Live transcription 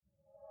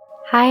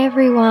Hi,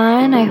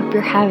 everyone. I hope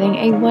you're having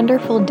a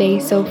wonderful day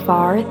so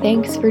far.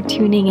 Thanks for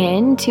tuning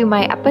in to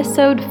my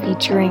episode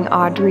featuring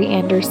Audrey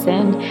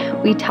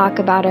Anderson. We talk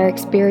about our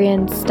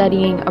experience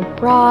studying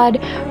abroad,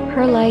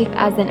 her life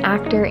as an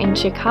actor in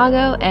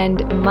Chicago,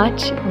 and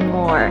much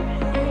more.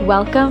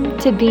 Welcome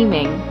to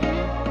Beaming.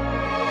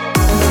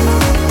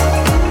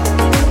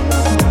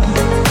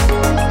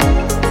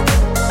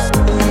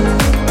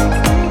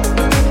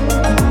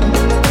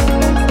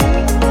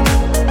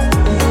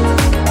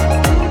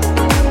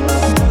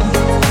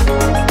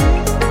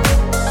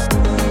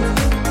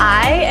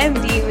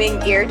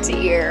 Ear to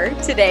ear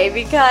today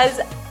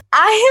because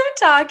I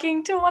am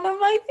talking to one of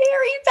my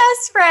very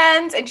best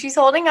friends, and she's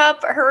holding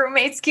up her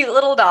roommate's cute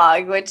little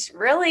dog, which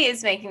really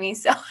is making me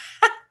so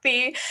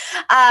happy.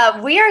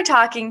 We are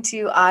talking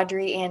to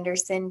Audrey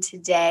Anderson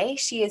today.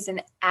 She is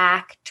an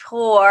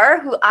actor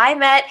who I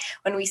met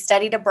when we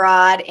studied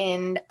abroad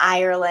in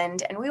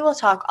Ireland, and we will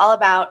talk all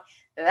about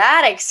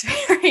that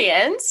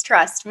experience,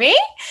 trust me,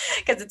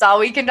 because it's all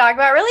we can talk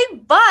about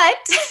really.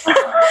 But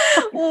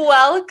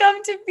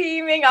welcome to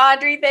Beaming,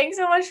 Audrey. Thanks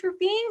so much for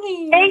being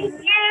here. Thank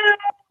you.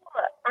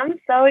 I'm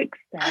so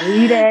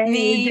excited.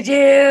 Me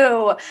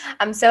too.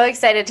 I'm so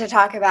excited to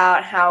talk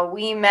about how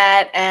we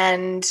met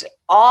and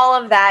all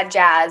of that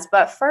jazz.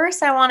 But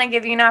first, I want to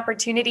give you an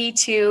opportunity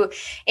to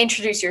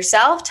introduce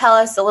yourself. Tell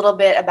us a little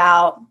bit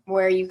about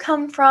where you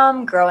come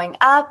from, growing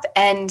up,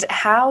 and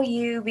how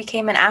you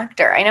became an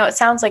actor. I know it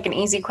sounds like an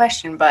easy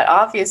question, but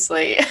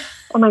obviously,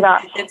 oh my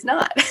gosh, it's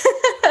not.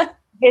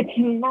 It's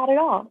not at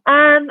all.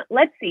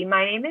 Let's see.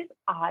 My name is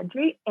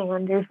Audrey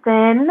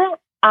Anderson.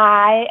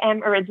 I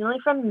am originally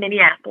from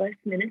Minneapolis,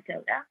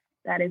 Minnesota.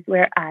 That is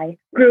where I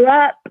grew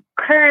up.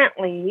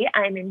 Currently,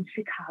 I'm in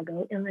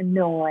Chicago,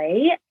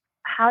 Illinois.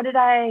 How did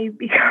I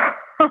become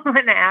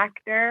an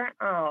actor?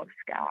 Oh,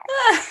 Scott.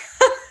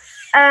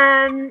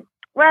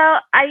 Well,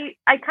 I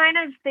kind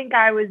of think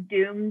I was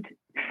doomed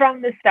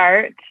from the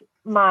start.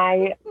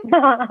 My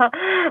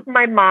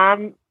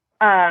mom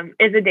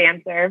is a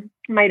dancer.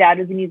 My dad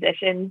was a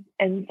musician,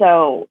 and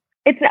so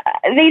they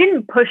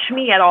didn't push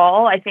me at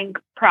all. I think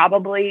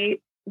probably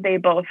they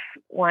both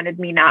wanted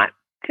me not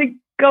to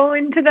go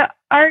into the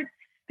arts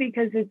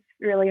because it's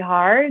really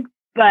hard.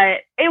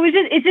 But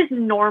it's just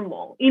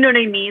normal. You know what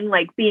I mean?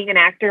 Like being an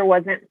actor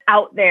wasn't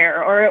out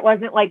there, or it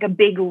wasn't like a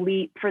big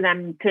leap for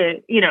them to,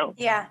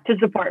 to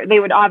support. They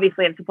would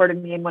obviously have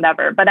supported me and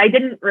whatever, but I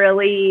didn't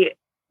really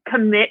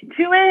commit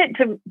to it,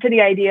 to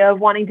the idea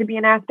of wanting to be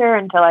an actor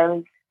until I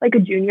was like a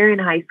junior in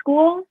high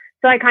school.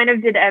 So I kind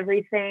of did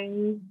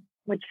everything,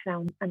 which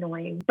sounds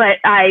annoying, but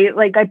I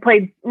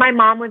played, my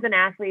mom was an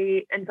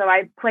athlete. And so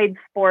I played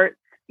sports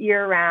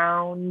year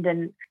round,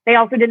 and they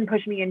also didn't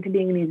push me into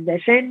being a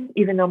musician,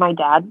 even though my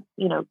dad,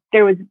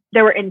 there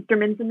were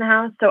instruments in the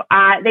house. So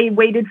they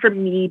waited for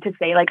me to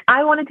say like,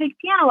 I want to take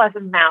piano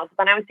lessons now. So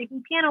then I was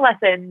taking piano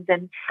lessons.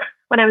 And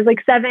when I was like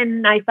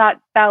 7, I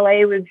thought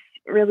ballet was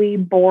really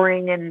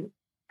boring, and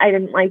I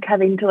didn't like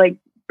having to like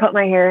put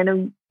my hair in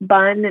a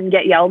bun and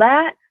get yelled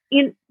at.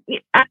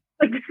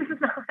 Like, this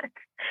is not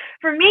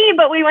for me.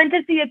 But we went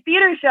to see a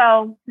theater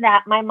show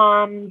that my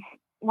mom's,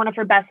 one of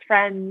her best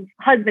friends'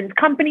 husband's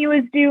company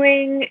was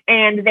doing,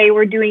 and they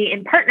were doing it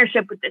in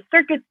partnership with this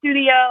circus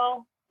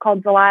studio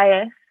called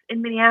Zelias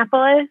in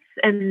Minneapolis.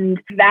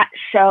 And that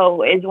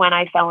show is when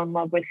I fell in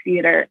love with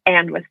theater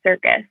and with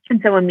circus. And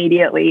so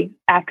immediately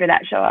after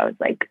that show, I was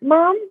like,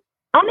 Mom,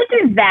 I want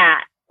to do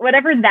that.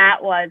 Whatever that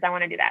was, I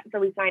want to do that. So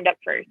we signed up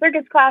for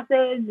circus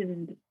classes,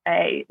 and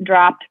I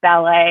dropped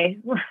ballet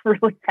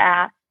really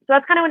fast. So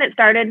that's kind of when it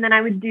started. And then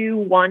I would do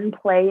one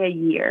play a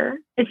year,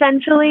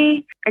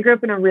 essentially. I grew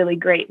up in a really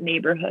great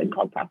neighborhood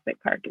called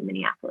Prospect Park in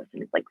Minneapolis.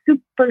 And it's like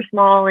super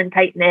small and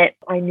tight knit.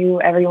 I knew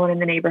everyone in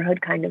the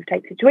neighborhood kind of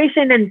type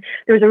situation. And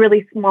there was a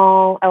really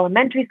small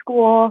elementary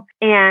school.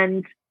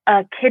 And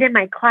a kid in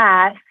my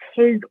class,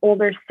 his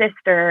older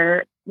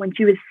sister, when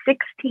she was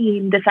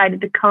 16,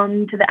 decided to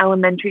come to the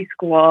elementary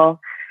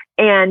school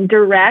and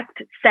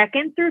direct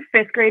 2nd through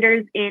 5th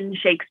graders in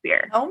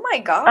Shakespeare. Oh my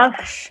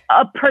gosh.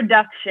 A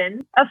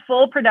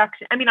full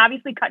production. I mean,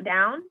 obviously cut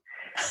down,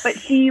 but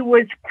she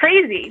was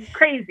crazy.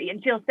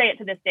 And she'll say it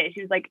to this day.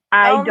 She was like,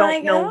 I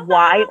don't know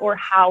why or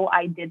how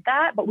I did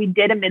that, but we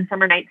did A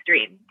Midsummer Night's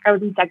Dream. I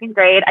was in 2nd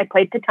grade. I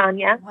played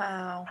Titania.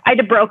 Wow. I had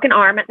a broken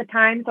arm at the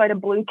time, so I had a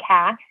blue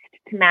cast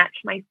to match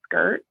my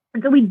skirt.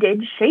 And so we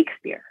did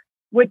Shakespeare,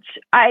 which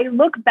I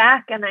look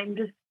back and I'm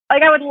just,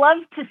 like, I would love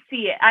to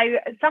see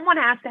it. Someone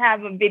has to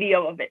have a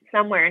video of it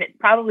somewhere, and it's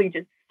probably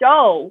just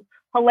so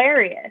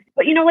hilarious.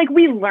 But,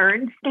 we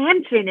learned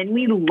stanchion, and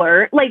we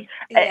learned,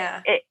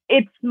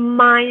 it's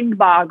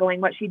mind-boggling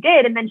what she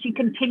did. And then she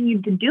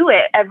continued to do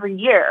it every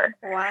year.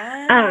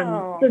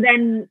 Wow. So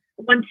then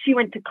once she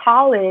went to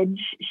college,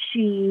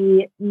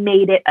 she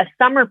made it a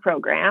summer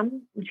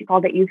program, and she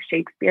called it Youth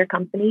Shakespeare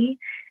Company.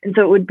 And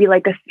so it would be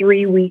like a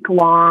 3-week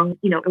long,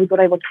 it was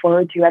what I looked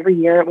forward to every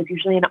year. It was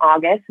usually in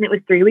August, and it was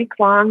 3 weeks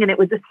long, and it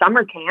was a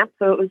summer camp.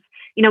 So it was,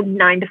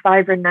 9 to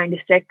 5 or 9 to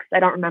 6, I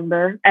don't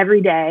remember,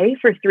 every day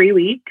for 3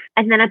 weeks.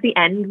 And then at the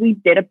end, we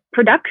did a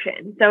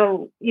production.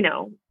 So,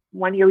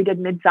 one year we did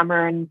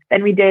Midsummer, and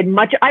then we did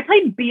I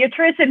played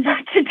Beatrice in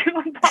Much Ado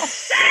About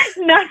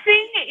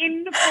Nothing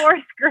in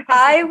 4th grade.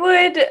 I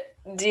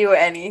would do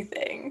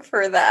anything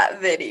for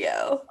that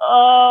video.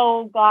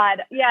 Oh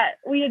God. Yeah.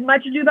 We did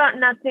Much Ado About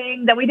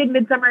Nothing. Then we did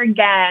Midsummer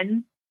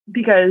again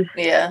because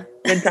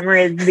Midsummer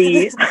is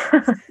the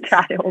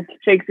child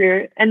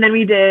Shakespeare. And then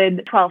we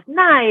did Twelfth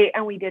Night,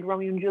 and we did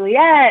Romeo and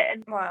Juliet.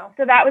 And wow.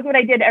 So that was what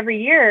I did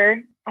every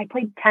year. I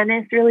played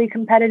tennis really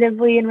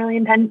competitively and really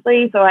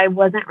intensely, so I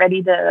wasn't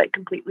ready to like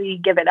completely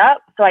give it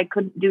up. So I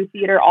couldn't do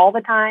theater all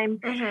the time.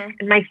 Mm-hmm.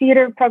 And my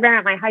theater program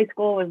at my high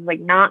school was like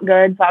not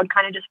good, so I would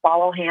kind of just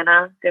follow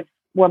Hannah, this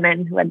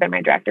woman who had been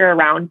my director,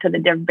 around to the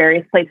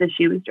various places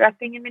she was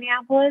directing in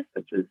Minneapolis,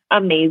 which was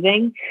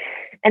amazing.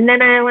 And then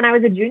when I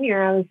was a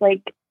junior, I was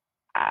like,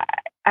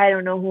 I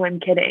don't know who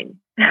I'm kidding.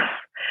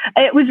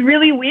 It was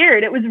really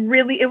weird. It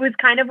was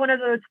kind of one of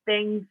those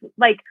things,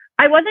 like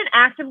I wasn't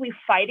actively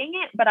fighting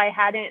it, but I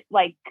hadn't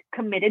like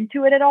committed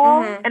to it at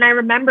all. Mm-hmm. And I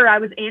remember I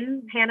was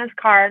in Hannah's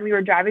car, and we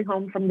were driving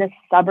home from this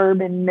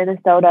suburb in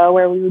Minnesota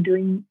where we were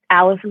doing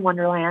Alice in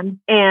Wonderland.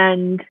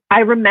 And I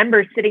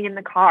remember sitting in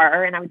the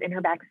car, and I was in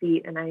her back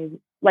seat, and I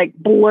like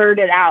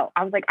blurted out.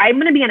 I was like, I'm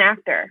going to be an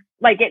actor.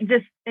 Like it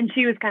just, and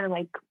she was kind of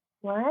like,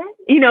 what?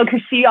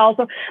 Because she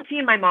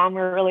and my mom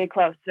were really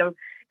close. So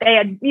they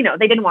had,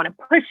 they didn't want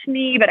to push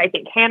me, but I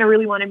think Hannah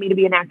really wanted me to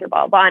be an actor,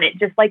 blah, blah. And it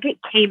just like, it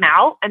came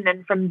out. And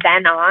then from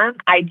then on,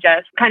 I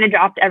just kind of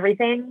dropped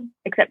everything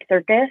except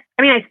circus.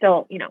 I mean, I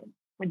still,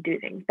 would do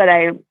things, but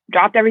I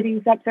dropped everything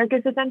except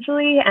circus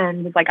essentially.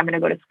 And was like, I'm going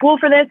to go to school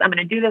for this. I'm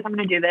going to do this. I'm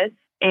going to do this.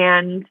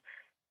 And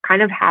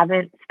kind of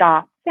haven't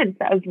stopped since.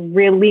 That was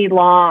really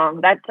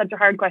long. That's such a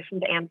hard question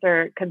to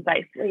answer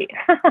concisely.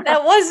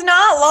 That was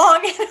not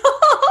long at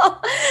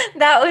all.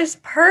 That was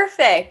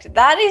perfect.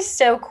 That is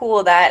so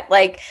cool that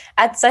like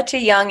at such a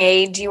young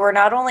age, you were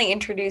not only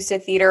introduced to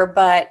theater,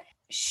 but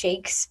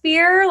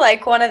Shakespeare,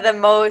 like one of the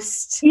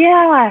most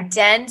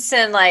dense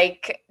and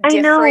like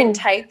different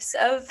types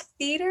of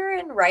theater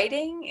and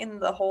writing in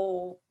the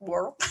whole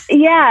world.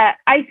 Yeah,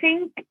 I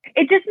think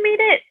it just made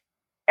it,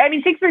 I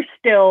mean, Shakespeare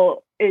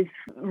still is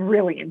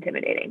really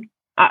intimidating.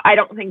 I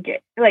don't think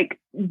it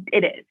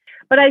is,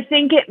 but I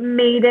think it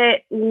made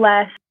it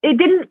less,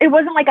 it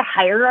wasn't like a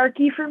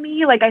hierarchy for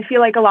me. Like, I feel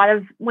like a lot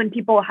of when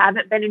people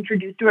haven't been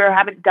introduced to it or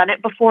haven't done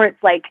it before,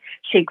 it's like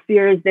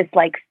Shakespeare is this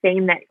like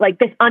thing that like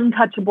this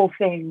untouchable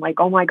thing, like,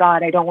 oh my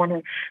God, I don't want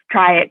to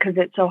try it because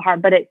it's so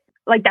hard. But it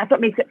like, that's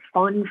what makes it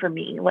fun for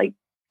me. Like,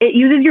 it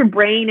uses your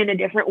brain in a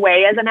different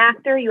way as an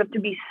actor. You have to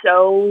be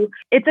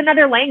it's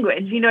another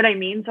language, you know what I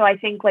mean? So I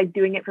think like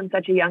doing it from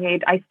such a young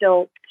age, I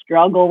still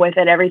struggle with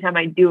it every time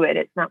I do it.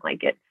 It's not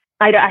like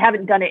I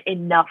haven't done it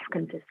enough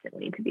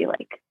consistently to be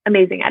like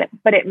amazing at it,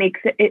 but it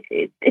makes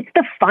it's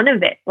the fun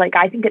of it. Like,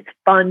 I think it's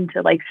fun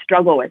to like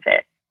struggle with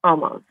it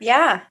almost.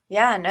 Yeah,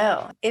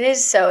 no. It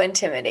is so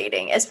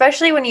intimidating,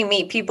 especially when you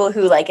meet people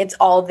who like it's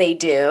all they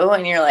do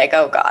and you're like,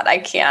 oh God, I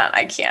can't.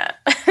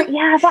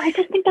 Yeah, but I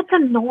just think that's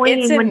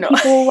annoying when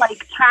people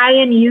like try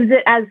and use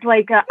it as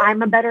like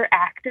I'm a better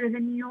actor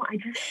than you. I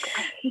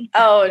hate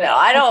that. Oh no,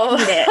 I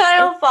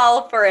don't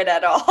fall for it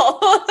at all.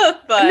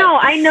 But no,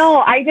 I know.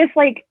 I just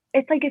like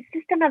it's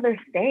just another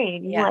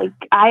thing. Yeah. Like,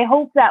 I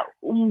hope that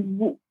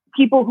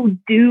people who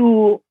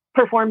do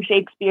perform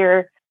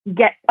Shakespeare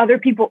get other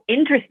people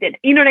interested.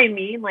 You know what I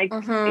mean? Like,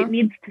 It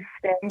needs to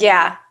stay.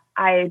 Yeah.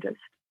 I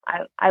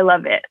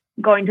love it.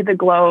 Going to the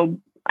Globe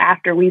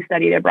after we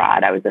studied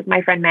abroad, I was with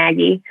my friend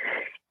Maggie.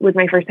 It was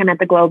my first time at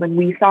the Globe, and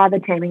we saw The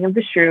Taming of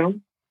the Shrew,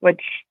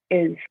 which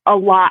is a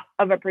lot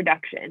of a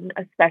production,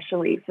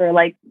 especially for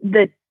like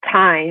the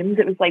times.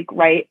 It was like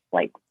right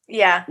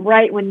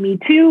when Me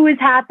Too was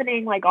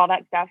happening, like all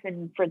that stuff.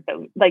 And for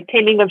the like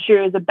Taming of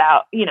Shrew is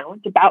about,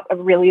 it's about a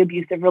really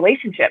abusive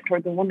relationship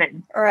towards a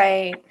woman.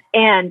 Right.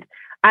 And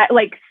I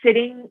like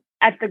sitting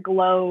at the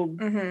Globe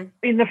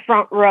in the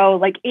front row,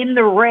 like in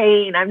the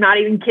rain. I'm not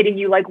even kidding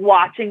you, like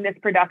watching this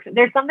production.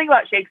 There's something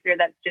about Shakespeare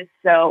that's just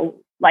so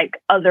like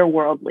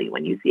otherworldly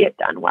when you see it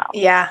done well.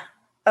 Yeah.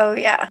 Oh,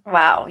 yeah.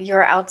 Wow. You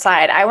were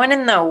outside. I went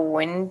in the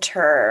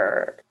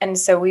winter. And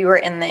so we were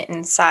in the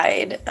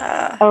inside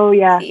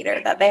theater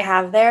that they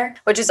have there,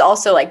 which is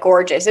also like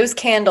gorgeous. It was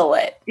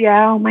candlelit.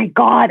 Yeah. Oh, my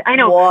God. I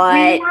know. What?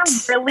 We were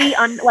really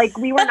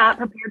we were not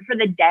prepared for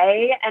the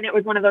day. And it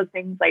was one of those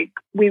things like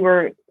we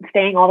were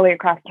staying all the way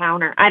across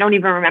town, or I don't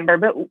even remember,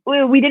 but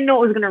we didn't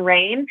know it was going to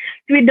rain.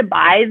 So we had to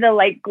buy the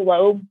like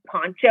Globe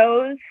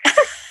ponchos.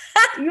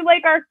 You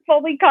like are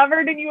fully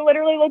covered and you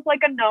literally look like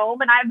a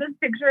gnome. And I have this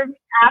picture of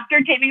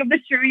after Taming of the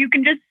Shrew. You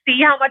can just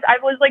see how much I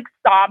was like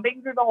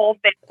sobbing through the whole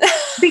thing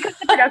because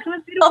the production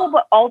was beautiful,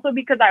 but also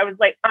because I was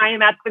like, I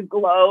am at the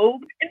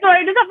Globe. And so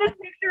I just have this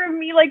picture of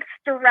me like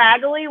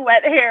straggly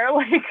wet hair,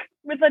 like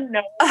with a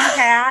nose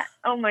hat.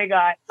 Oh my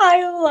God.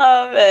 I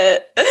love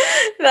it.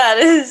 That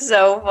is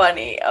so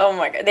funny. Oh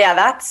my God. Yeah,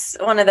 that's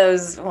one of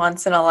those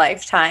once in a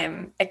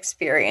lifetime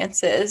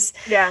experiences.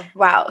 Yeah.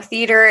 Wow.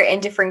 Theater in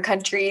different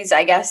countries.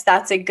 I guess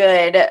that's a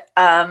good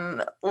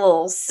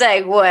little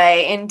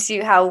segue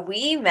into how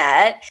we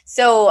met.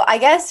 So I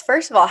guess,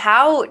 first of all,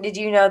 how did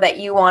you know that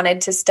you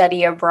wanted to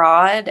study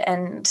abroad?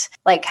 And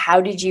like,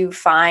 how did you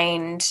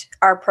find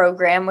our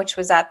program, which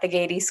was at the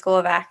Gady School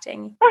of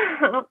Acting?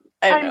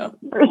 I know.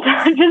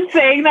 Just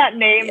saying that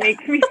name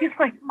makes me feel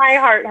like my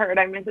heart hurt.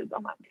 I miss it so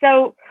much.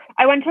 So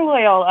I went to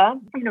Loyola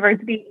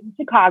University in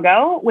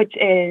Chicago, which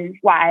is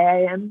why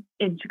I am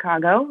in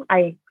Chicago.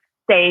 I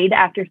stayed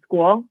after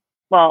school.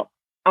 Well,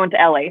 I went to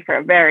LA for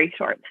a very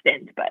short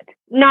stint, but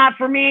not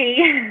for me.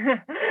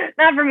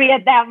 Not for me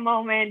at that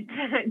moment.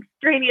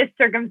 Extraneous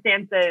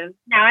circumstances.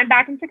 Now I'm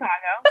back in Chicago.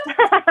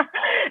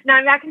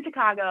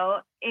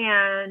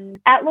 And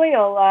at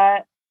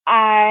Loyola,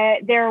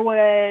 there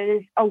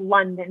was a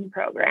London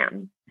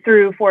program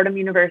through Fordham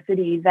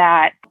University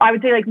that I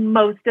would say like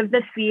most of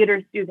the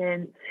theater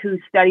students who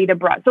studied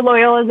abroad. So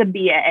Loyola is a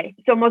BA.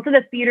 So most of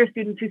the theater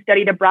students who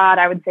studied abroad,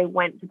 I would say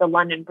went to the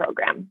London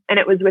program. And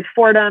it was with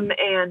Fordham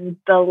and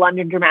the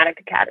London Dramatic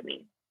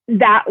Academy.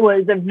 That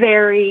was a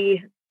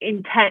very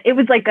intense, it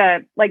was like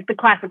the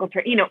classical,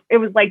 it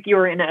was like you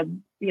were in a,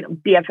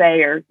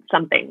 BFA or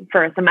something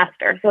for a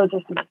semester. So it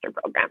was a semester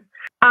program.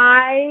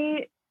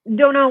 I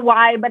don't know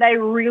why, but I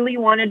really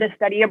wanted to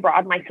study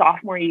abroad my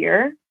sophomore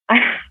year.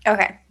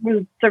 Okay.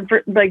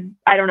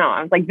 I don't know.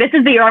 I was like, this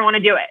is the year I want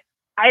to do it.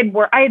 I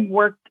had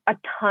worked a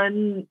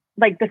ton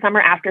like the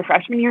summer after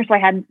freshman year. So I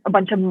had a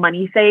bunch of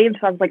money saved.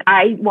 So I was like,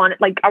 I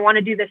want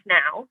to do this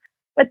now.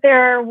 But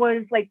there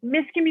was like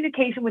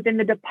miscommunication within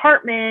the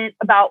department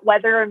about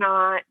whether or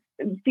not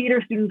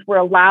theater students were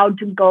allowed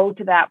to go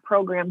to that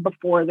program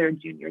before their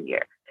junior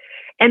year.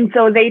 And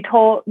so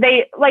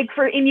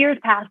in years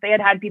past, they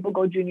had people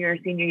go junior or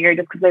senior year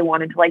just because they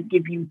wanted to like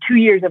give you 2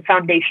 years of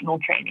foundational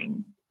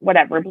training,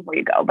 whatever, before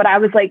you go. But I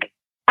was like,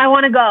 I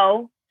want to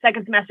go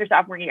second semester,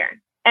 sophomore year.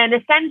 And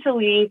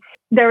essentially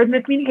there was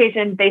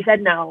miscommunication. They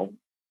said no,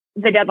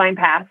 the deadline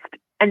passed.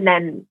 And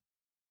then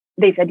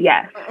they said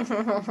yes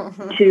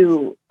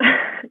to,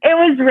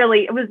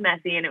 it was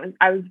messy. And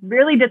I was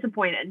really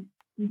disappointed,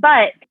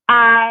 but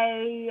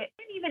I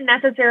didn't even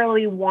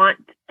necessarily want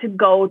to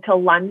go to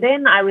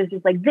London. I was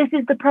just like, this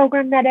is the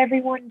program that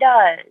everyone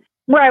does.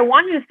 Where I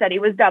wanted to study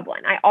was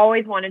Dublin. I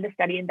always wanted to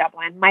study in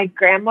Dublin. My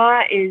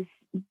grandma is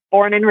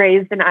born and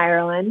raised in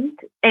Ireland,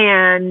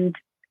 and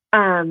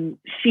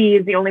she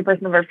is the only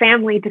person of her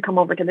family to come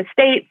over to the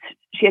States.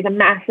 She has a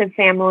massive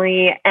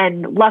family,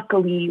 and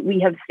luckily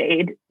we have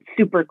stayed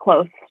super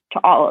close to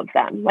all of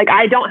them. Like,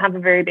 I don't have a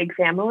very big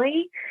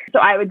family, so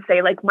I would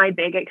say like my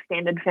big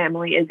extended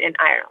family is in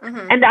Ireland.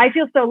 Mm-hmm. And I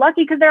feel so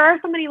lucky because there are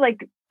so many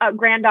like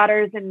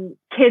granddaughters and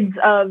kids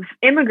of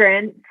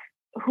immigrants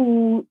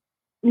who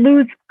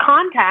lose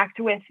contact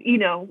with,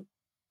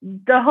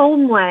 the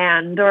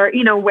homeland or,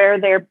 where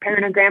their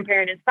parent or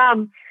grandparent is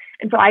from.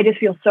 And so I just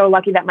feel so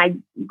lucky that my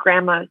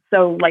grandma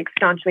so like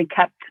staunchly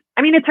kept,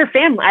 it's her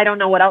family. I don't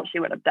know what else she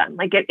would have done.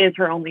 Like, it is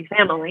her only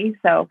family.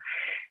 So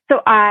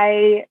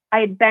I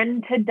had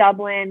been to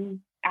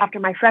Dublin after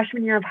my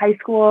freshman year of high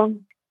school,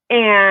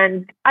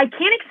 and I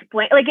can't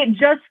explain, like,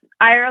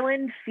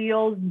 Ireland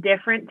feels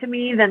different to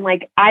me than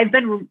like, I've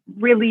been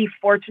really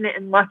fortunate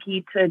and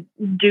lucky to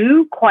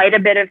do quite a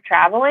bit of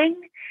traveling.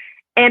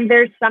 And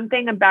there's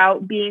something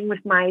about being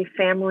with my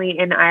family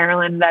in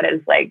Ireland that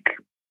is like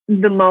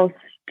the most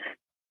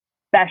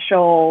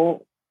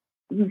special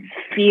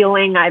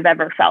feeling I've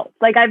ever felt.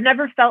 Like, I've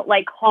never felt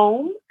like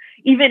home,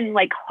 even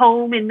like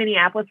home in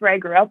Minneapolis where I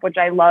grew up, which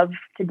I love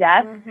to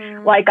death.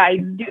 Mm-hmm. Like I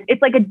do,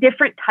 it's like a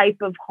different type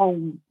of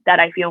home that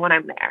I feel when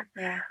I'm there.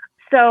 Yeah.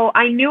 So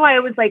I knew I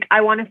was like,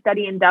 I want to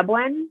study in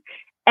Dublin,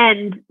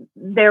 and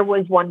there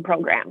was one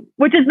program,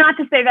 which is not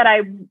to say that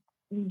I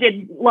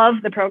did love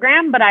the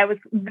program, but I was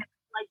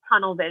like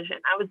tunnel vision.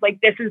 I was like,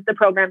 this is the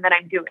program that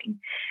I'm doing.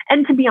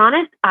 And to be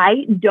honest,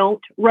 I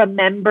don't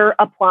remember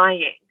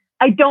applying.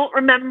 I don't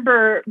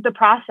remember the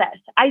process.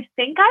 I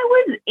think I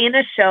was in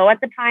a show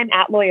at the time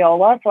at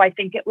Loyola. So I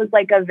think it was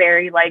like a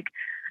very like,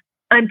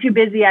 I'm too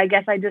busy. I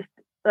guess I just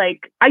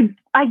like, I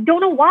don't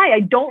know why.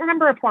 I don't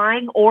remember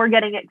applying or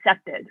getting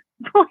accepted.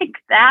 Like,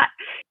 that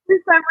for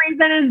some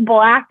reason is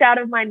blacked out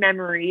of my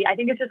memory. I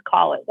think it's just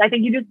college. I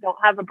think you just don't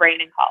have a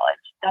brain in college.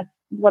 That's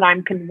what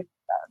I'm convinced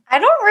of. I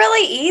don't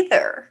really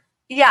either.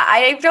 Yeah,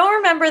 I don't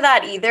remember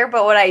that either.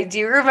 But what I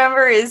do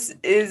remember is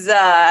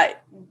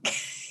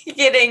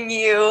getting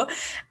you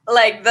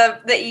like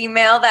the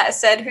email that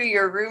said who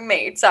your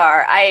roommates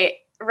are. I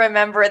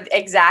remember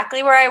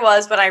exactly where I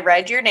was when I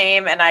read your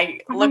name, and I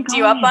looked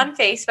you up on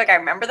Facebook. I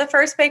remember the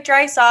first picture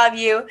I saw of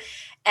you.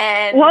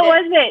 And what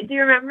was it? Do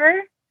you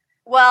remember?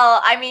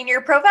 Well,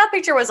 your profile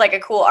picture was like a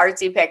cool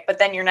artsy pic, but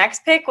then your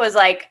next pic was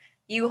like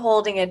you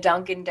holding a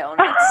Dunkin'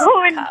 Donuts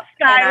cup.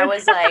 And I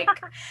was like,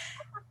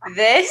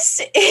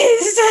 this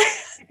is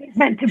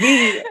meant to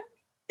be.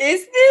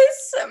 Is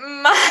this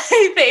my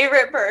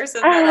favorite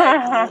person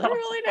that I've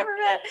literally never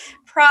met?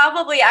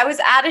 Probably. I was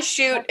at a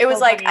shoot. That's it was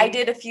so like I funny.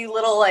 did a few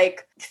little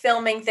like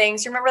filming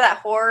things. You remember that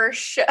horror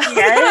show Yes,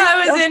 that I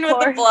was of in with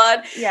the course.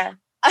 blood? Yeah.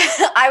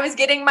 I was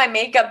getting my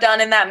makeup done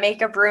in that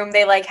makeup room.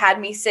 They like had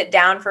me sit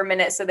down for a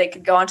minute so they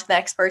could go on to the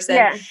next person.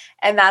 Yeah.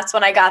 And that's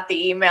when I got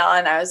the email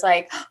and I was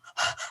like,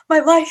 my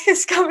life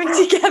is coming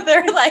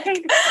together. Like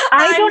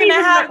I don't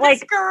even have like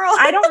this girl.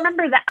 I don't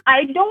remember that.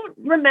 I don't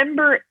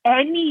remember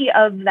any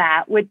of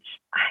that, which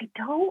I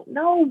don't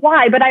know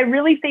why, but I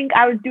really think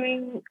I was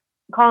doing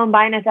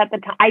Columbinus at the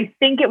time. I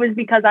think it was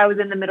because I was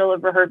in the middle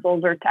of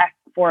rehearsals or tech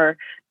for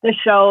the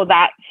show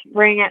that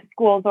spring at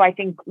school. So I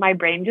think my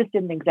brain just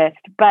didn't exist.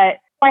 But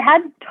I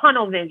had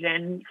tunnel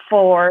vision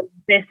for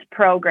this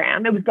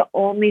program. It was the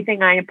only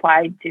thing I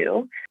applied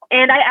to.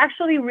 And I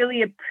actually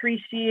really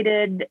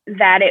appreciated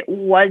that it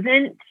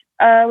wasn't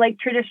a like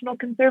traditional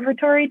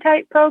conservatory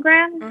type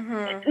program.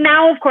 Mm-hmm.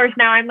 Now, of course,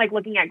 now I'm like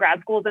looking at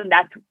grad schools and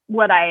that's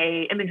what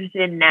I am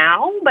interested in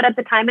now. But at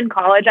the time in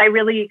college, I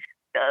really,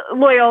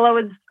 Loyola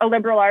was a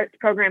liberal arts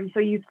program. So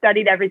you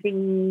studied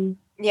everything.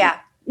 Yeah.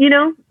 You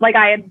know, like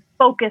I had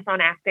focused on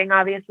acting,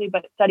 obviously,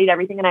 but studied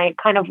everything. And I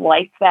kind of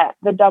liked that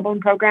the Dublin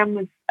program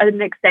was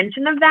an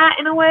extension of that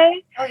in a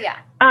way. Oh, yeah.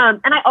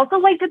 And I also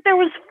liked that there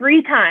was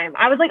free time.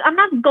 I was like, I'm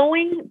not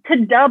going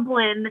to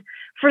Dublin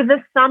for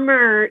the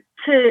summer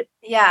to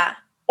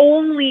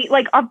only,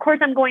 like, of course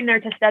I'm going there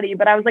to study,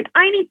 but I was like,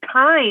 I need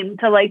time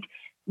to like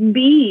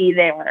be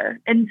there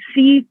and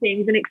see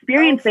things and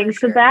experience things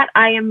because that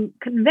I am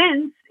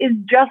convinced is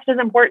just as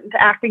important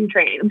to acting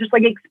training. I'm just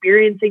like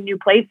experiencing new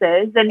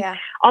places. And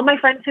all my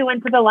friends who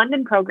went to the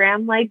London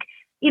program, like,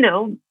 you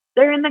know,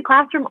 they're in the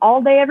classroom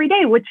all day, every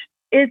day, which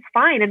is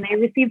fine. And they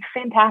received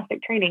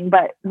fantastic training.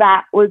 But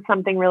that was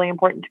something really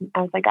important to me.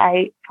 I was like,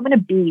 I'm going to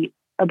be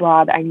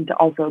abroad. I need to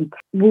also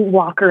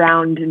walk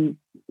around and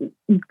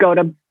go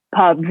to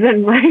pubs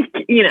and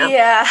like, you know.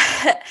 Yeah.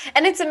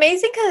 And it's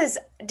amazing because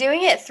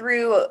doing it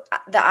through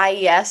the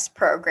IES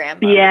program,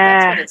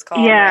 that's what it's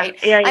called,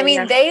 right? Yeah, I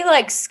mean, they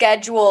like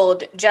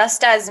scheduled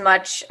just as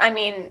much, I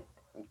mean,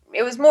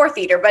 it was more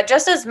theater, but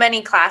just as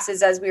many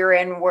classes as we were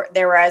in,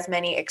 there were as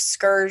many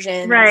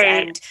excursions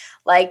and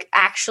like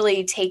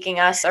actually taking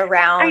us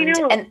around.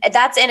 And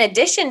that's in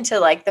addition to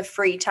like the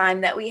free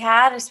time that we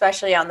had,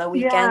 especially on the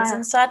weekends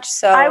and such.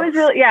 So I was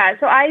really,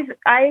 so I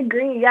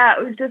agree. Yeah.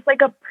 It was just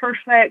like a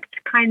perfect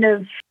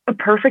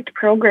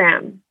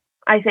program,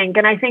 I think.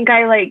 And I think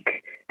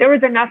there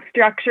was enough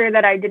structure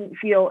that I didn't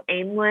feel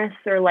aimless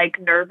or like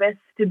nervous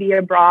to be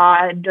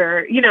abroad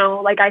or, you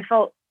know, like I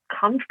felt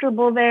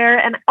comfortable there.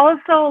 And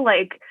also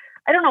like,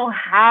 I don't know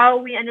how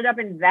we ended up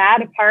in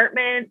that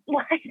apartment.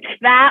 Like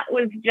that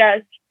was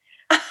just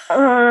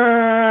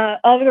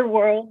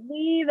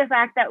otherworldly. The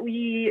fact that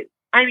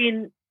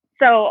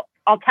so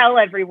I'll tell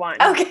everyone,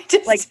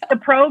 the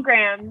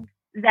program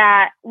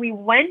that we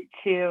went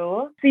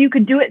to, so you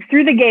could do it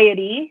through the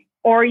Gaiety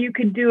or you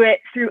could do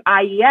it through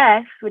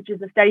IES, which is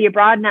a study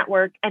abroad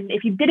network. And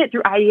if you did it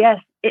through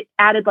IES, it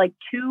added like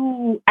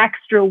 2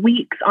 extra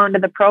weeks onto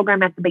the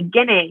program at the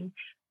beginning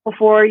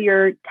before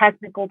your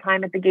technical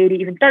time at the Gaiety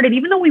even started.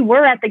 Even though we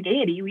were at the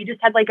Gaiety, we just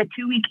had like a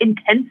 2-week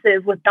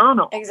intensive with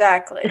Donald.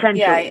 Exactly.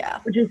 Essentially,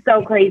 which is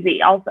so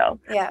crazy also.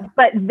 Yeah.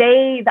 But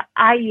the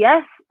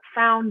IES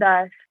found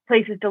us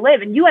places to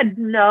live and you had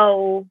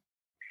no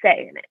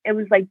say in it. It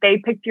was like they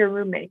picked your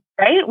roommate,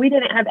 right? We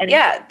didn't have any.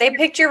 Yeah, they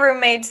picked your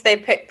roommates. They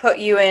put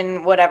you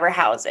in whatever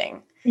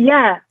housing.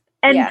 Yeah.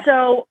 And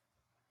so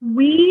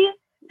we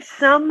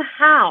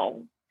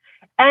somehow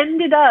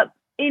ended up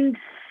in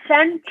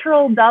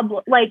central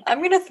Dublin, like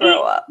I'm gonna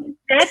throw up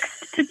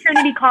next to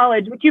Trinity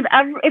College, which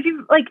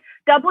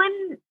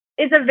Dublin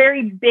is a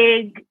very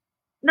big,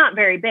 not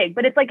very big,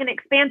 but it's like an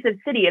expansive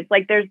city. It's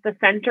like there's the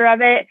center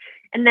of it,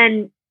 and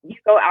then you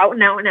go out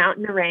and out and out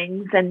in the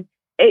rings, and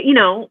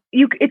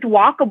it's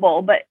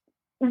walkable, but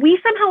we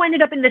somehow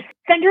ended up in the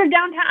center of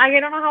downtown. I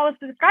don't know how else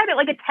to describe it,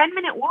 like a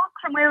 10-minute walk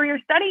from where we were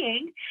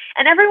studying.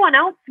 And everyone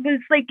else was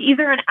like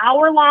either an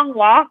hour-long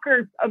walk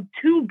or of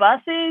 2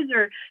 buses,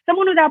 or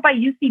someone was out by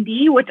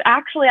UCD, which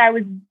actually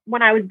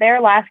when I was there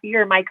last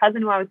year, my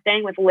cousin who I was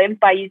staying with lived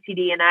by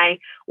UCD and I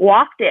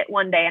walked it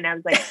one day and I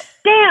was like,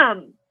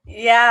 damn.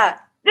 Yeah.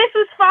 This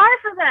was far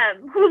for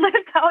them who lived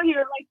out here.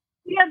 Like,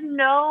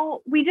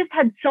 we just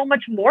had so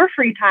much more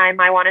free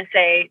time, I want to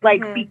say,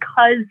 like,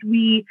 because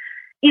we,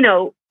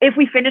 if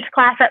we finished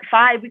class at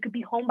 5, we could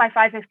be home by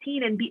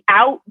 5:15 and be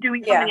out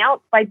doing something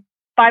else by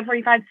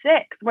 5:45,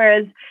 6.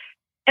 Whereas,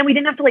 and we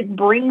didn't have to like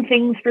bring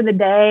things for the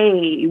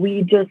day.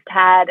 We just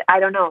had, I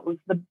don't know, it was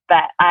the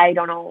best. I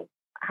don't know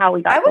how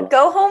we got. I would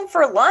go home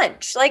for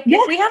lunch. Like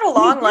if we had a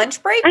long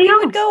lunch break, we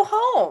would go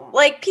home.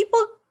 Like people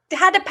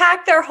had to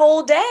pack their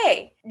whole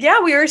day.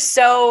 Yeah, we were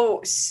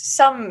so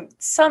some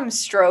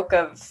stroke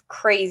of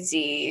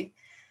crazy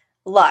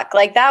luck.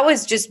 Like that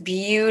was just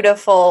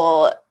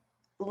beautiful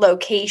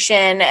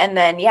location, and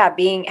then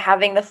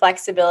having the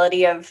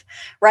flexibility of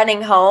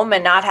running home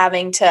and not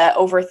having to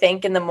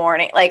overthink in the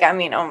morning. Like, I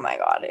mean, oh my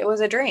God, it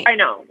was a dream. I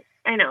know.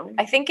 I know.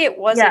 I think it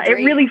was Yeah, a dream.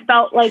 it really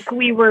felt like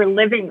we were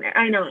living there.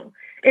 I know.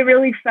 It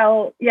really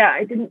felt,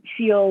 it didn't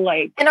feel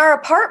like. And our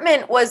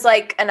apartment was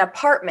like an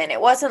apartment.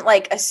 It wasn't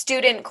like a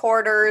student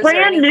quarters or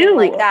Brand anything new.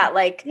 like that.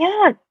 Like,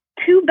 yeah,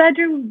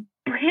 2-bedroom,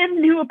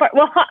 brand new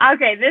apartment. Well,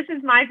 okay, this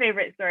is my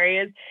favorite story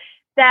is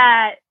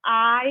that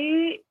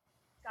I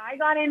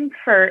got in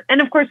first.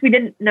 And of course, we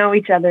didn't know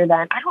each other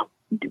then.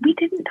 We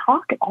didn't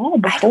talk at all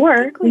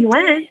before we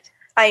went.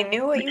 I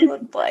knew what you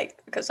looked like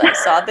because I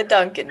saw the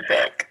Duncan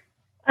pic.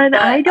 And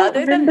but I don't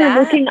remember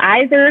looking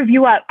either of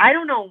you up. I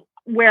don't know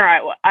where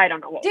I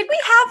don't know what. Did we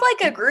have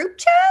like a group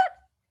chat?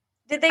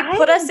 Did they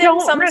put us in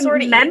some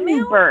sort of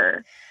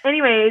email?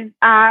 Anyways,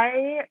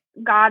 I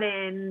got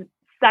in,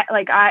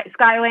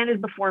 Sky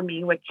landed before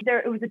me, it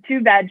was a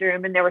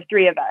 2-bedroom and there were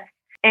 3 of us.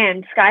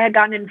 And Sky had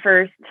gotten in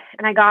first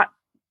and I got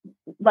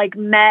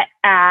met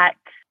at,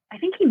 I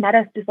think he met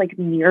us just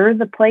near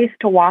the place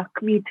to walk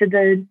me to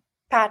the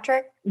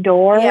Patrick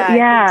door.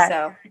 Yeah. I think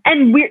so.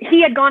 And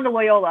he had gone to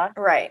Loyola.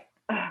 Right.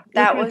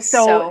 That was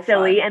so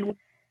silly fun. and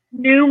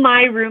knew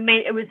my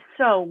roommate. It was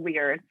so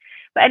weird.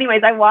 But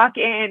anyways, I walk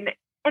in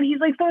and he's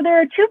like, so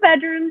there are 2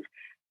 bedrooms.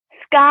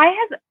 Sky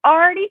has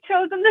already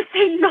chosen the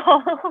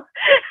single.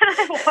 And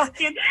I walk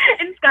in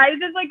and Sky's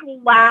just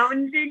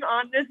lounging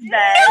on this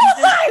bed.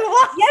 No, I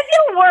was. Yes,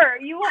 you were.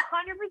 You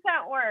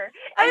 100% were.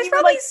 I was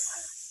probably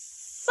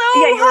so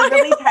yeah, you were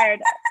really tired.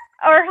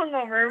 Or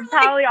hungover,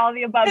 probably all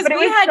the above. But it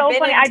was so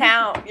funny.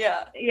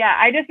 Yeah,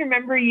 I just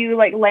remember you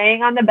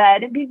laying on the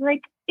bed and being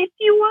like, if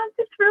you want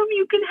this room,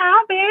 you can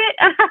have it.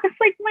 And I was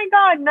like, my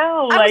God,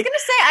 no. I was gonna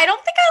say, I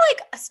don't think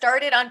I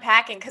started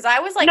unpacking because I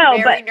was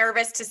very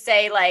nervous to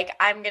say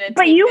I'm gonna.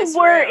 But you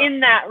were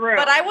in that room.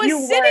 But I was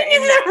sitting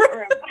in that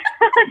room.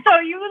 So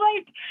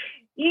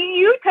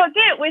you took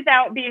it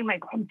without being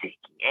like, I'm taking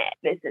it.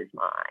 This is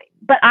mine.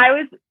 But I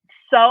was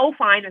so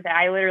fine with it.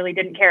 I literally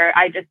didn't care.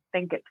 I just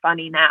think it's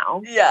funny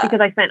now. Yeah.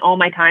 Because I spent all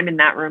my time in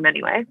that room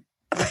anyway.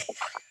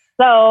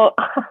 So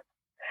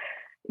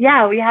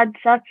yeah, we had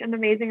such an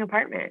amazing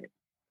apartment.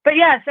 But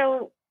yeah,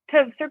 so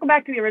to circle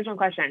back to the original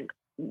question,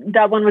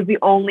 Dublin was the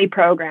only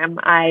program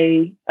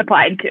I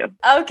applied to.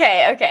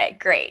 Okay,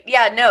 great.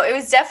 Yeah, no, it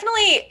was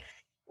definitely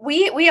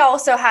we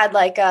also had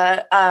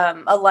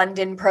a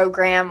London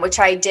program, which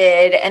I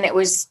did, and it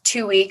was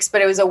 2 weeks,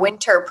 but it was a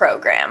winter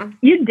program.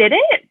 You did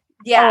it?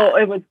 Yeah. Oh,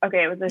 it was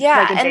okay. It was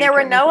and there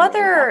were no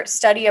other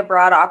study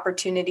abroad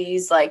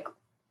opportunities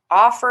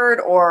offered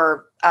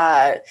or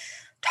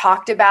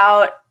talked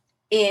about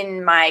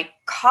in my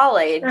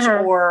college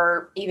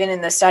or even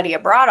in the study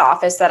abroad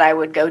office that I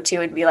would go to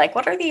and be like,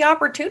 what are the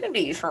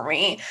opportunities for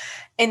me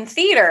in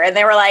theater? And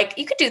they were like,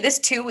 you could do this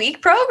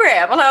 2-week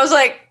program. And I was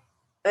like,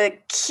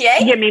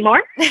 okay. Give me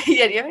more.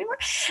 Yeah, give me more.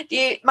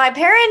 My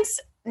parents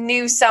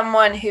knew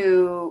someone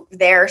who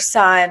their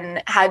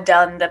son had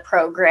done the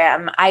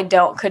program. I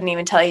couldn't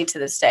even tell you to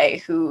this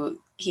day who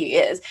he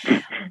is.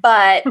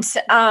 But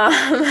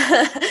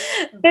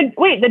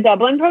wait, the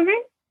Dublin program?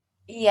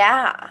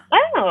 Yeah.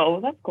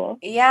 Oh, that's cool.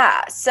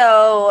 Yeah.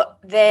 So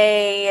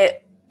they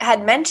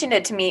had mentioned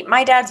it to me.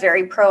 My dad's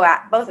very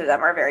proactive. Both of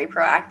them are very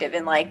proactive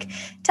in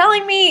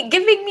telling me,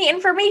 giving me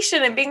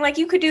information and being like,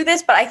 you could do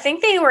this. But I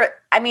think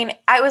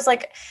I was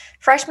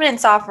freshman and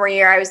sophomore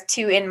year. I was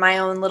too in my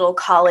own little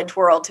college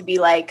world to be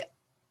like,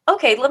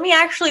 okay, let me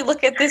actually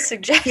look at this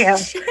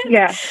suggestion.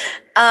 Yeah.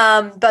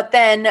 But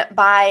then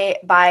by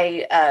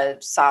end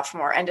of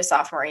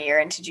sophomore year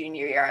into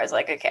junior year, I was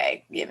like,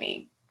 okay, give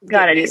me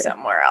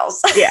somewhere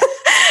else. Yeah.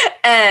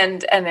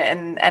 and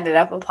ended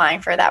up applying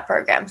for that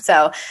program.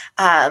 So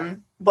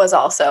was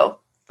also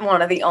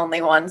one of the only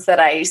ones that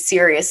I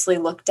seriously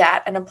looked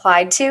at and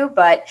applied to.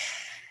 But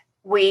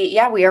we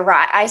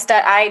arrived.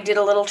 I did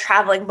a little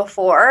traveling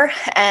before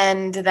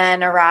and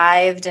then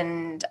arrived,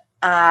 and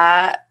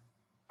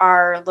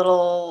our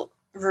little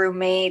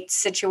roommate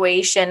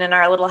situation in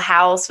our little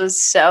house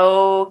was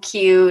so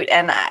cute,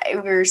 and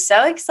we were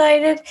so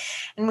excited,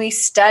 and we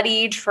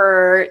studied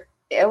for.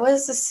 It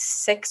was a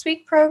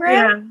 6-week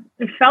program.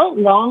 Yeah, it felt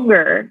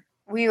longer.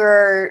 We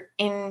were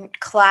in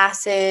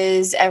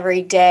classes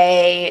every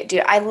day.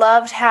 I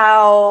loved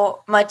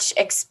how much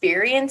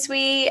experience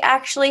we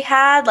actually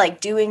had,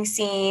 doing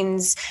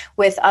scenes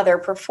with other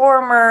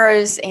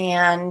performers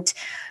and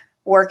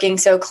working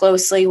so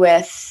closely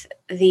with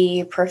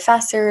the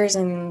professors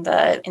and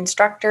the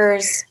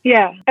instructors.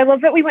 Yeah. I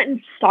love that we went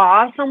and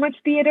saw so much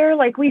theater.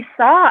 We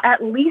saw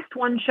at least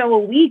one show a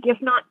week,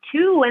 if not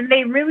 2. And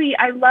they really,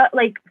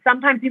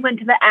 sometimes we went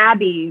to the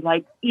Abbey,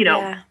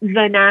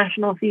 the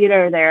National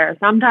Theater there.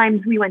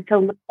 Sometimes we went to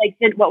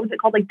what was it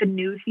called? The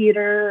New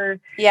Theater.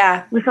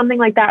 Yeah. It was something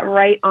like that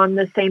right on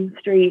the same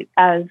street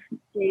as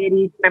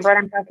Gaiety. Remember what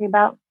I'm talking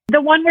about?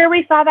 The one where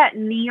we saw that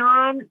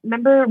neon,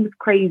 remember? It was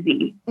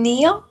crazy.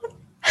 Neon?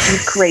 It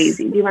was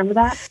crazy. Do you remember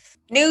that?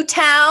 New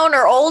Town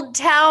or Old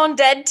Town,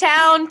 Dead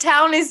Town,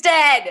 Town is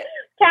Dead.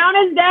 Town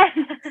is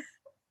Dead.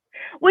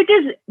 Which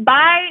is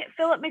by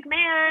Philip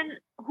McMahon,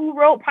 who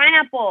wrote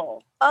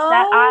Pineapple. Oh.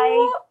 That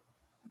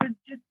I was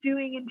just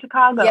doing in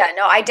Chicago. Yeah,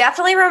 no, I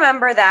definitely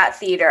remember that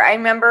theater. I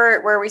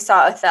remember where we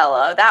saw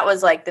Othello. That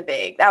was like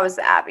that was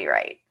the Abbey,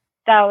 right?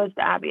 That was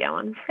the Abbey, I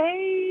want to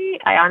say.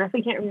 I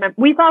honestly can't remember.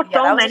 We saw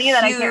so many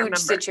that I can't remember. Huge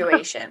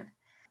situation.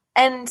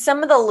 And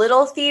some of the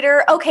little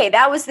theater. Okay,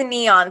 that was the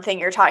neon thing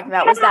you're talking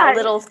about. Was that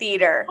little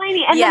theater?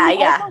 Tiny. And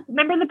then also,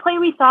 remember the play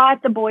we saw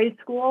at the boys'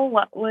 school?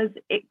 What was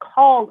it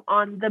called?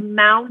 On the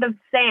Mound of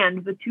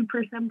Sand, the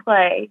 2-person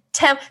play.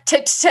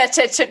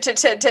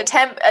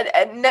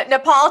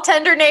 Nepal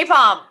Tender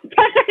Napalm.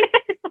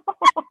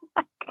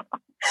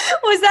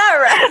 Was that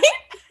right?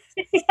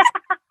 Yeah.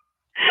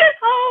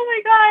 Oh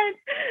my god,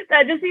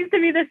 that just seems to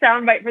be the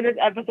soundbite for this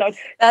episode.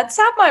 That's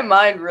how my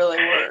mind really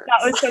works.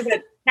 That was so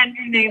good.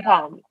 Tender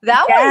Napalm.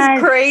 That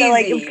was crazy. So,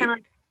 like, it was kind of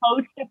like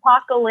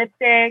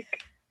post-apocalyptic.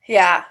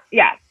 Yeah.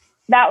 I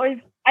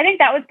think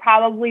that was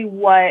probably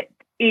what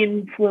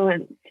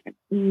influenced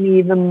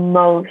me the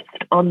most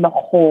on the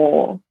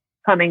whole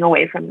coming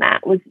away from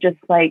that, was just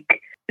like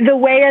the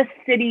way a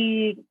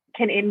city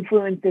can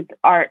influence its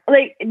art.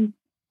 Like,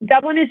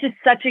 Dublin is just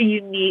such a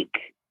unique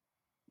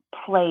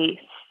place.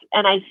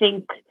 And I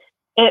think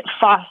it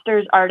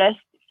fosters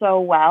artists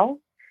so well.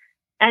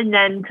 And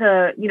then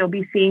to,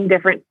 be seeing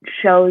different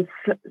shows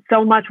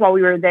so much while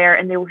we were there,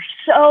 and they were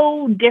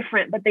so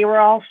different, but they were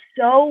all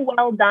so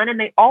well done. And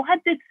they all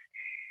had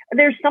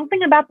there's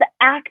something about the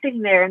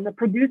acting there and the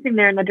producing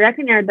there and the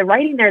directing there and the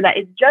writing there that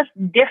is just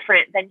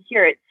different than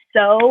here. It's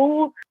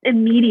so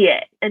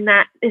immediate. And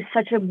that is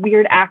such a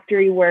weird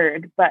actory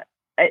word, but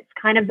it's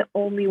kind of the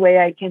only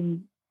way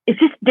it's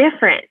just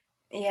different.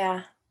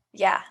 Yeah.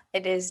 Yeah,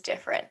 it is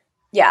different.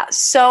 Yeah,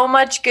 so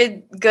much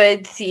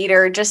good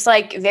theater, just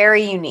like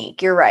very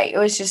unique. You're right. It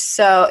was just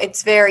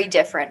it's very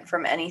different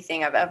from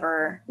anything I've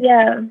ever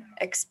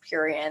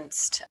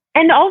experienced.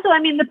 And also,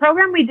 the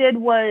program we did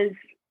was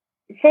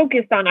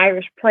focused on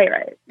Irish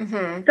playwrights.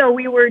 Mm-hmm. So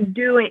we were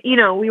doing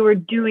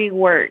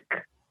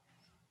work.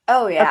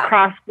 Oh, yeah.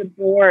 Across the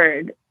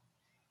board.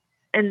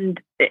 And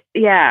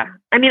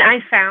I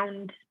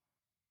found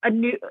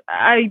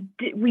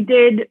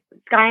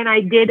Sky and I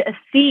did a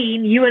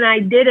scene, you and I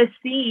did a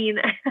scene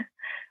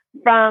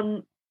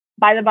from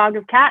By the Bog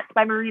of Cats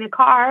by Marina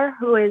Carr,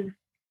 who is,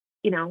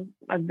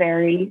 a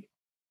very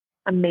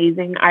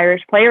amazing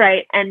Irish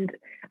playwright. And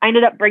I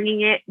ended up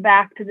bringing it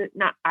back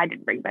I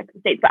didn't bring it back to the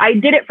States, but I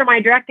did it for my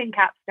directing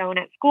capstone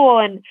at school.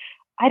 And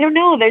I don't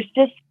know, there's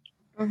just,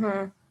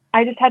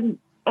 I just had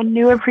a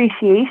new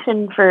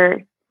appreciation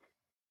for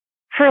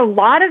a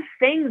lot of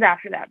things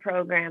after that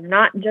program,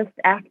 not just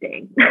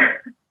acting.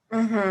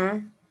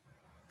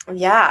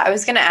 Yeah, I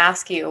was going to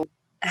ask you,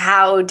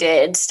 how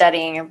did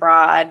studying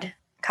abroad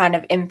kind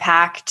of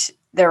impact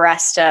the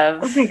rest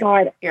of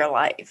your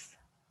life?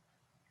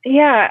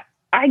 Yeah,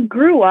 I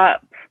grew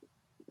up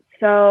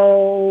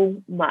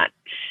so much.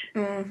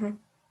 Mm-hmm.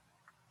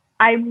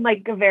 I'm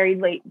like a very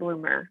late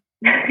bloomer.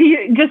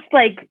 Just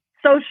like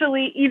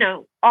socially,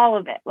 all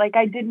of it. Like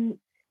I think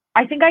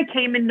I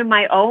came into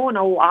my own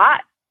a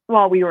lot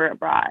while we were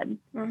abroad.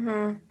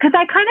 Because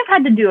I kind of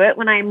had to do it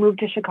when I moved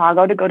to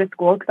Chicago to go to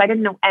school, because I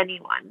didn't know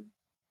anyone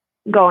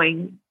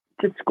going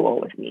to school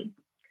with me.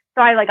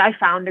 So I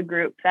found a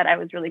group that I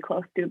was really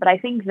close to. But I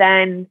think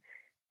then,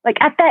 like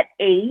at that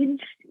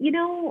age,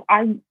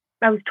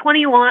 I was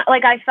 21.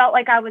 Like I felt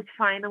like I was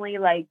finally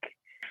like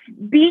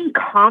being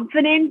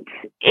confident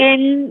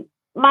in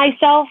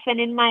myself and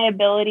in my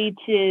ability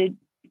to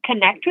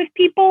connect with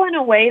people in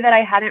a way that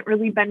I hadn't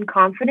really been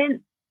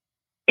confident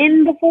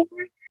in before.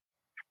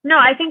 No,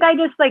 I think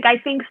I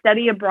think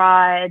study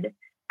abroad,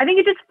 I think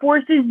it just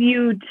forces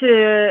you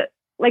to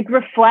like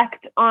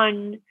reflect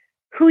on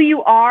who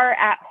you are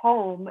at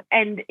home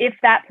and if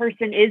that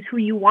person is who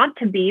you want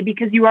to be,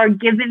 because you are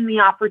given the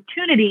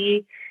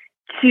opportunity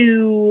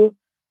to,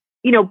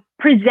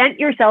 present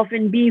yourself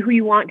and be who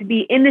you want to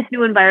be in this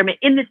new environment,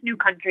 in this new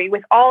country,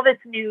 with all this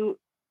new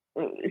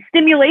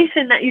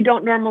stimulation that you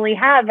don't normally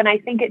have. And I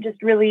think it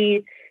just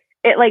really,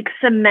 it like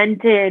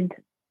cemented.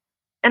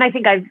 And I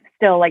think I've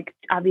still like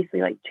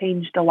obviously like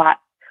changed a lot.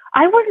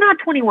 I was not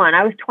 21.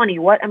 I was 20.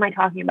 What am I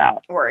talking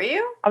about? Were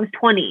you? I was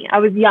 20. I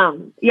was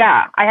young.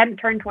 Yeah. I hadn't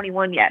turned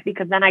 21 yet,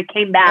 because then I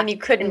came back and you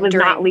couldn't and was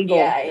drink. Not legal.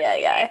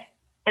 Yeah.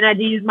 And I had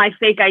to use my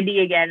fake ID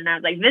again. And I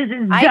was like, this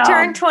is dumb. I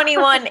turned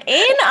 21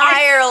 in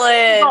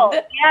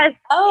Ireland. Yes.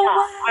 Oh,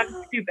 yeah. wow.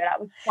 I'm stupid. I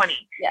was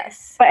 20.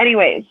 Yes. But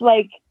anyways,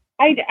 like,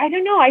 I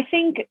don't know. I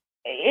think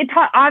it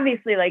taught,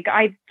 obviously, like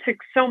I took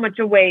so much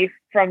away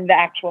from the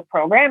actual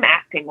program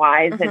acting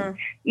wise. And,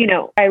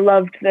 I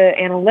loved the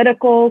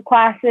analytical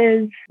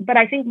classes, but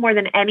I think more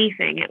than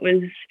anything,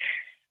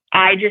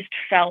 I just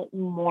felt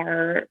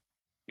more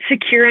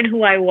secure in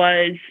who I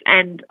was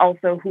and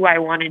also who I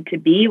wanted to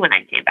be when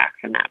I came back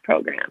from that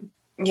program.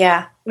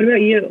 Yeah. What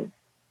about you?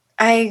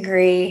 I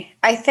agree.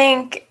 I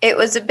think it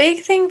was a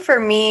big thing for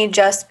me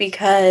just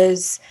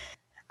because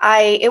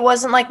it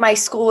wasn't like my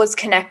school was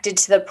connected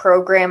to the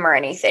program or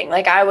anything.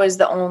 Like I was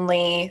the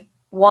only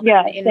one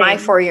in my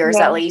 4 years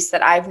at least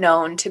that I've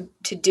known to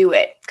do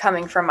it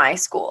coming from my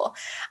school.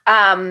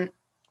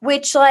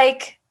 Which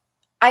like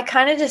I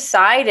kind of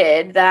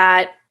decided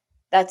that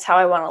that's how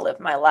I want to live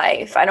my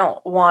life. I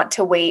don't want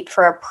to wait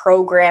for a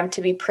program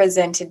to be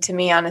presented to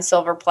me on a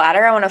silver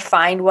platter. I want to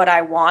find what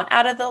I want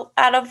out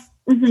of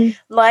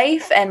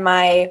life and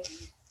my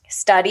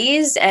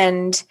studies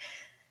and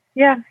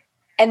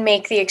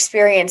make the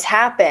experience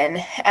happen.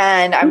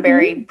 And I'm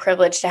very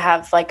privileged to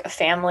have like a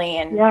family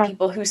and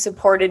people who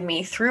supported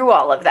me through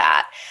all of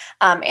that.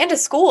 And a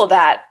school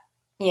that,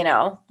 you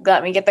know,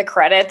 let me get the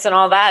credits and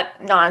all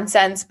that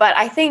nonsense. But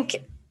I think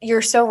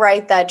you're so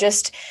right that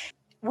just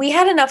we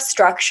had enough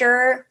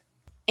structure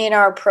in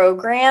our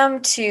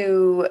program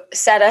to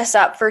set us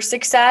up for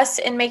success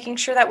in making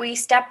sure that we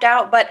stepped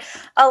out. But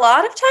a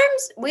lot of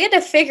times we had to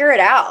figure it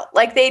out.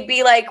 Like they'd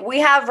be like, we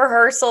have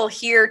rehearsal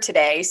here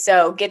today,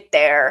 so get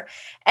there.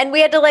 And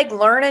we had to like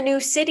learn a new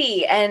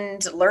city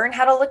and learn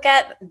how to look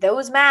at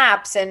those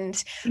maps.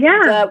 And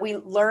we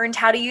learned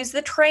how to use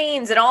the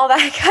trains and all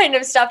that kind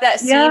of stuff that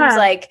seems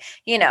like,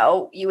 you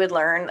know, you would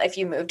learn if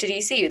you moved to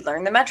DC, you'd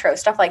learn the metro,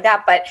 stuff like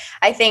that. But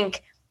I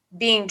think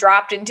being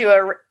dropped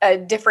into a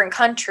different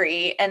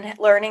country and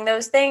learning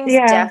those things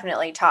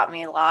definitely taught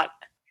me a lot.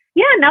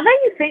 Yeah, now that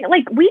you think,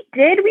 like, we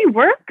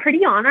were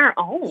pretty on our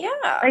own.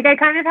 Yeah. Like, I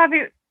kind of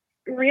haven't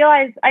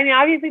realized, I mean,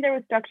 obviously there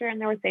was structure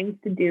and there were things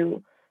to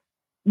do,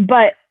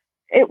 but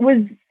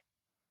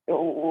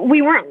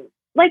we weren't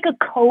like a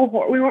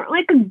cohort. We weren't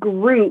like a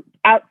group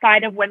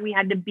outside of when we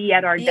had to be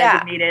at our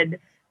designated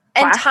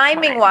and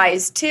timing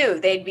wise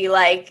too. They'd be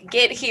like,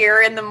 get here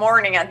in the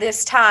morning at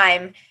this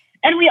time.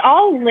 And we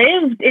all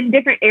lived in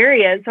different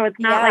areas, so it's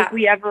not like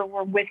we ever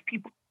were with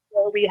people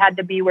where we had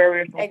to be where we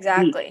were supposed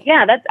to be.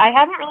 Yeah, I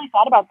haven't really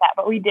thought about that,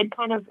 but we did it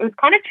was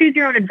kind of choose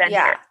your own adventure.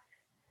 Yeah.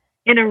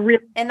 In a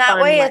really and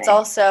that way, it's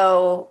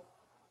also,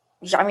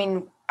 I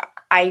mean,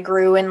 I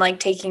grew in like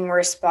taking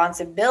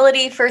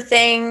responsibility for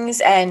things,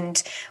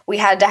 and we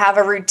had to have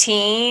a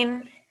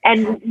routine.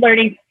 And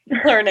learning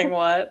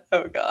what?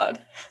 Oh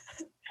God.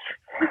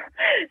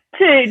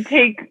 To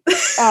take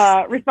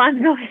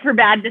responsibility for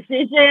bad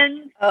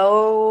decisions.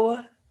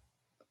 Oh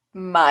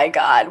my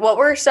God. What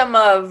were some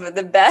of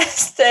the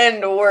best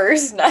and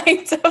worst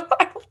nights of our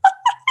life?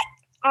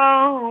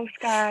 Oh,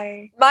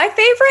 Sky. My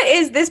favorite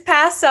is this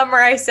past summer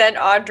I sent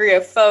Audrey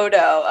a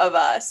photo of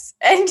us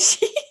and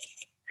she...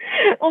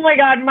 Oh my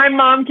God, my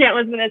mom can't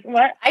listen to this.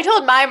 What? I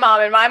told my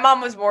mom and my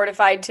mom was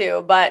mortified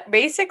too, but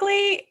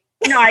basically...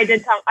 No, I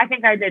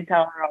think I did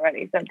tell her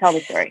already, so tell the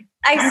story.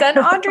 I sent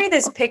Audrey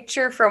this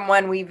picture from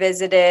when we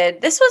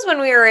visited. This was when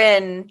we were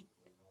in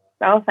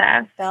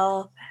Belfast,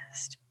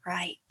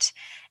 right.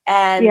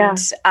 And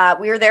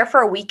we were there for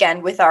a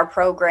weekend with our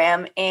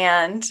program.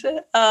 And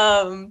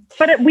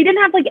but we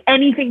didn't have like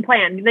anything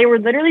planned. They were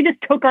literally just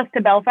took us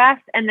to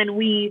Belfast and then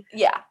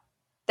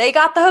they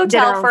got the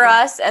hotel for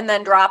us and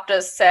then dropped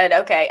us, said,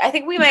 okay, I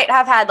think we might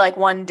have had like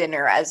one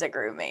dinner as a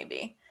group,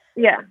 maybe.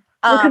 Yeah.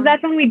 Because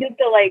that's when we did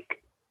the like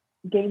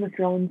Game of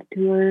Thrones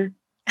tour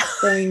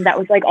thing that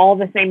was like all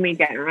the same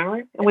weekend,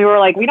 remember? And we were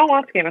like, we don't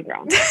watch Game of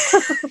Thrones.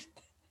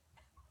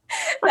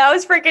 That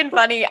was freaking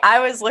funny. I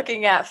was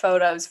looking at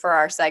photos for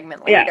our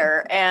segment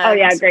later,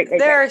 and great.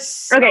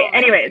 There's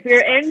anyways,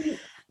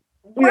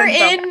 we're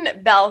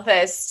in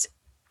Belfast.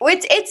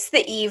 It's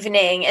the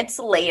evening. It's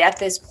late at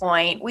this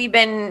point. We've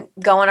been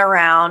going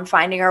around,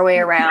 finding our way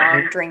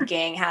around,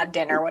 drinking, had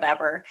dinner,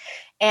 whatever,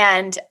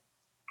 and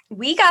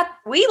we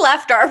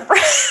left our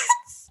friends.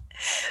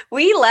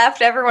 We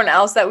left everyone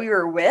else that we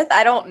were with.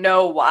 I don't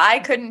know why. I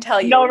couldn't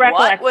tell you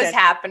what was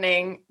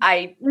happening.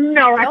 I don't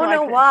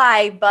know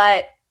why,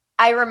 but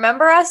I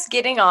remember us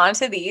getting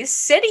onto these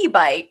city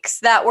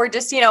bikes that were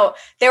just,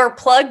 they were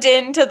plugged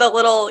into the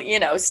little,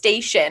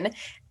 station.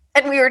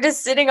 And we were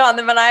just sitting on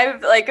them. And I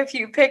have like a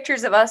few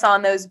pictures of us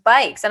on those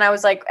bikes. And I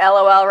was like,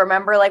 LOL,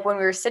 remember like when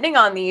we were sitting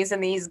on these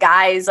and these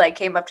guys like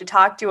came up to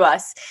talk to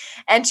us.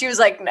 And she was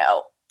like,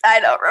 no, I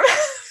don't remember.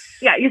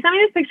 Yeah, you sent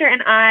me this picture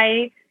and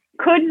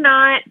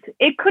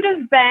it could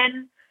have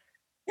been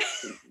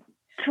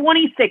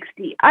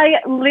 2060. I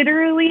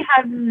literally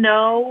have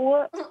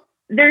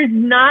there's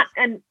not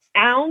an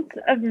ounce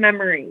of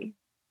memory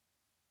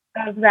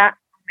of that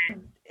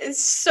moment. It's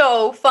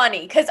so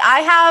funny because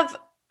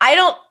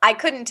I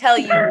couldn't tell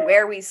you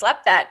where we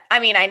slept at. I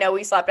mean, I know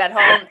we slept at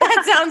home.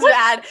 That sounds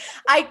bad.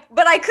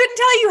 But I couldn't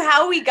tell you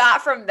how we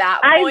got from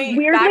that point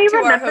back to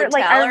our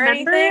hotel I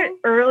remember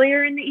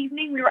earlier in the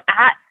evening we were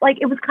at like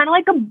it was kind of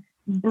like a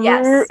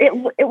brewery.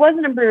 It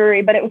wasn't a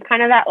brewery, but it was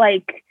kind of that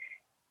like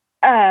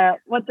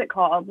what's it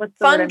called? What's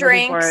the fun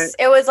drinks?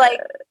 It was like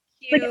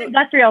an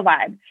industrial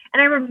vibe.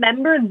 And I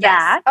remember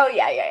that. Oh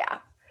yeah.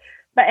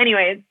 But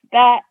anyways,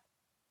 that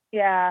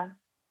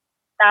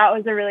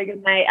was a really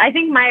good night. I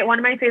think one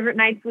of my favorite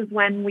nights was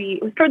when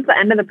it was towards the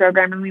end of the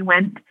program and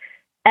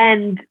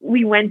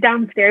we went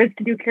downstairs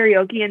to do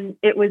karaoke and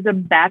it was a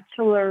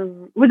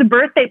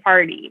birthday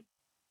party.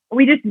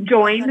 We just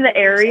joined 100%. The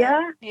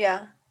area.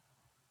 Yeah.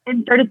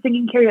 And started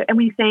singing karaoke. And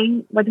we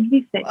sang, what did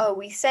we sing? Oh,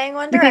 we sang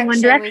One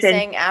Direction. We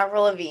sang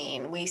Avril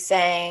Lavigne. We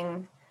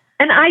sang...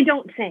 And I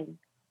don't sing.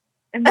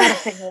 I'm not a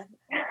singer.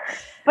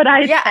 But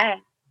I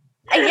sang.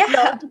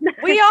 Yeah,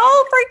 we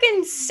all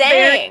freaking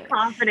sang.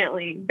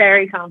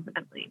 Very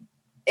confidently.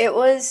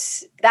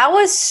 that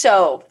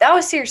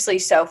was seriously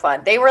so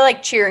fun. They were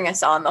like cheering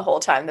us on the whole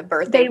time. The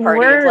birthday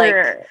party of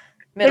like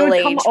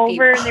middle-aged They would come over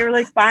people. and they were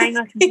like buying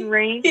us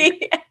drinks.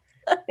 Yeah.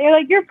 They were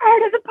like, "You're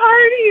part of the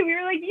party." We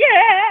were like,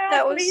 "Yeah,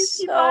 That please was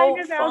keep buying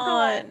so us alcohol."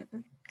 fun.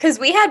 Because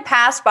we had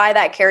passed by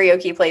that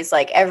karaoke place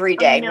like every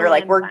day. And we were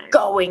like, we're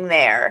going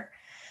there.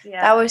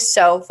 Yeah. That was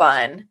so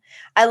fun.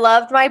 I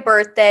loved my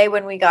birthday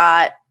when we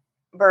got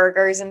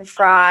burgers and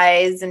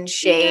fries and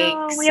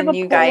shakes, and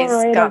you guys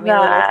got me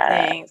little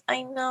things.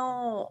 I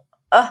know.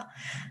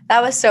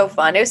 That was so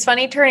fun. It was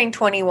funny turning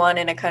 21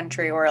 in a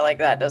country where like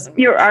that doesn't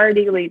mean you're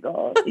already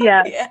legal.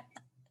 Yeah. Yeah.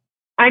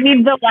 I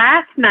mean, the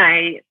last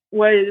night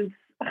was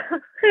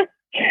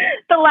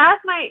the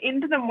last night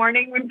into the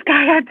morning when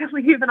Sky had to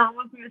leave and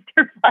almost missed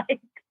her flight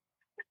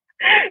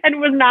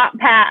and was not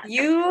packed.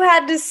 You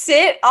had to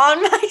sit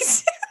on my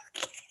suitcase.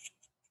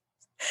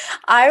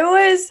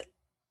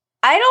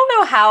 I don't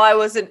know how I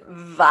wasn't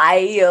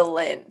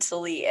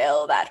violently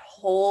ill that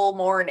whole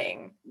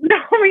morning. No,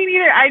 me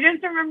neither. I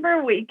just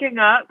remember waking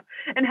up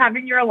and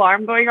having your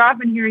alarm going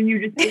off and hearing you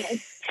just be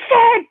like,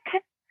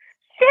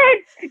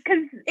 shit,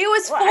 because it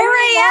was 4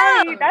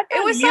 a.m.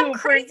 It was some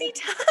crazy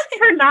time.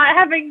 For not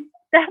having,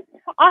 that's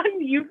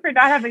on you for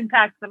not having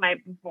packed the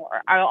night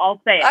before. I'll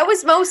say it. I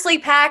was mostly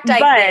packed, I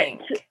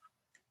think.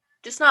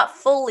 Just not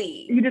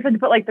fully. You just had to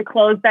put like the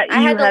clothes that I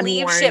had to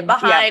leave shit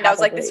behind. I was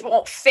like, this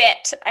won't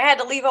fit. I had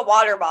to leave a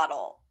water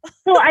bottle.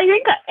 So I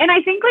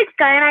think like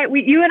Sky and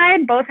you and I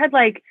had both had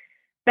like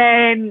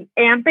been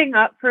amping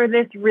up for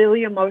this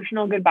really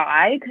emotional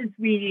goodbye because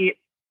we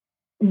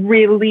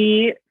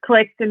really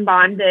clicked and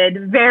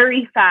bonded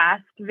very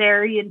fast,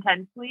 very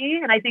intensely.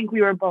 And I think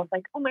we were both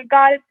like, oh my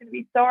God, it's going to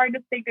be so hard to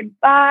say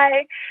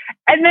goodbye.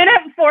 And then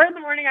at 4 a.m,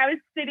 I was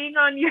sitting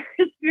on your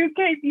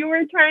suitcase. You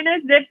were trying to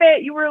zip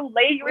it. You were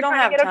late. You were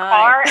trying to get a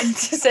car. And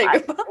to say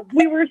goodbye.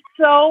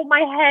 My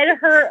head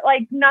hurt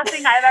like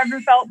nothing I've ever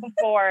felt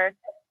before.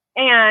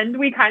 And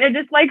we kind of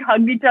just like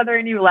hugged each other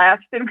and you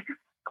left. And we were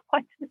like,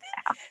 what just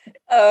happened?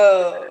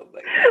 Oh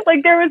my God.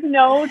 Like there was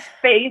no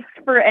space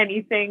for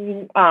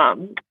anything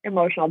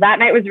emotional. That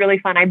night was really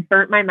fun. I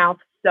burnt my mouth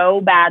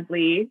so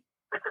badly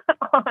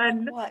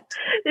on what?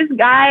 This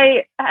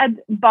guy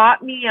had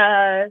bought me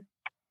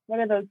what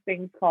are those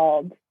things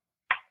called?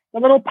 The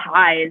little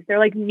pies. They're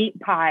like meat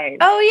pies.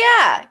 Oh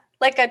yeah.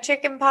 Like a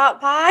chicken pot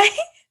pie.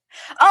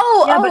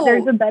 But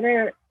there's a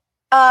better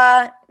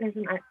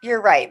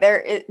you're right.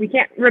 We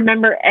can't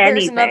remember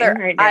anything. There's another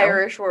right now.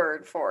 Irish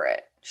word for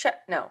it.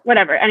 No.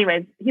 Whatever.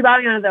 Anyways, he bought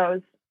me one of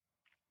those.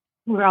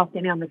 We were all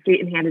standing on the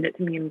street and handed it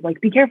to me and was like,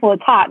 be careful,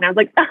 it's hot. And I was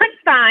like, I'm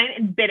fine,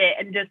 and bit it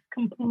and just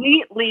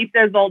completely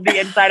sizzled the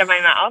inside of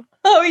my mouth.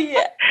 Oh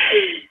yeah.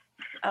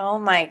 Oh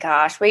my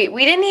gosh. Wait,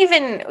 we didn't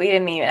even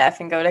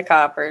effing go to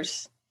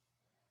Copper's.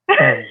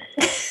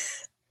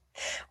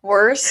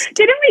 Worse.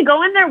 Didn't we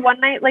go in there one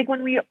night, like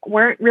when we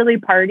weren't really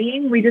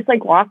partying? We just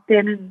like walked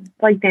in and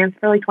like danced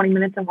for like 20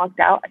 minutes and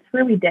walked out. I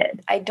swear we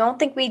did. I don't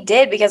think we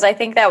did because I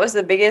think that was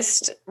the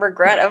biggest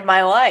regret of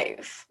my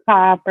life.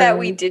 Copper's. That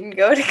we didn't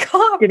go to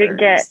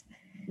Copper's.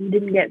 We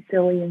didn't get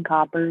silly in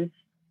Copper's.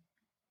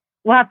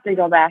 We'll have to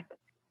go back.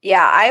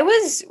 Yeah,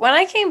 when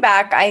I came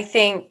back, I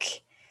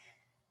think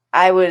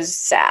I was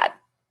sad.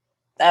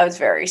 I was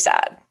very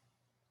sad.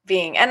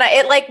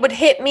 It like would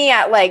hit me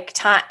at like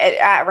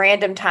at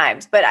random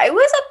times, but I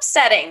was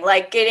upsetting,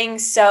 like getting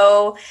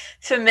so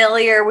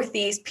familiar with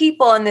these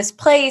people in this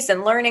place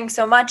and learning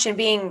so much and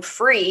being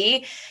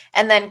free,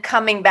 and then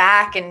coming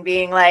back and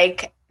being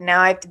like, now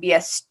I have to be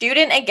a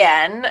student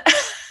again.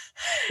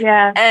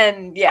 Yeah.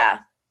 And yeah,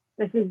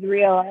 this is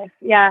real life.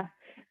 Yeah.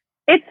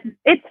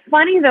 It's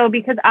funny though,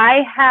 because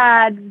I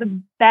had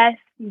the best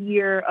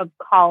year of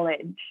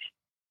college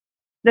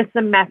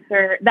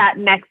that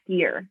next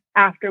year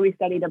after we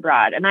studied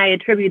abroad. And I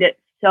attribute it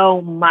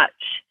so much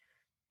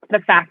to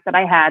the fact that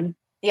I had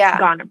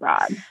gone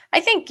abroad. I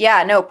think,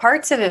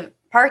 parts of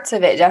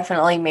it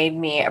definitely made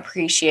me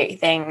appreciate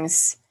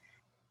things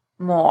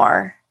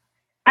more.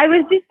 I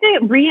was just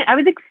I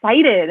was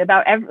excited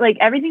about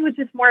everything was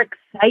just more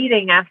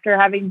exciting after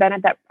having been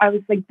at that. I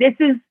was like, this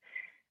is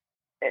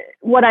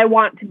what I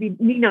want to be,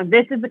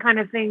 this is the kind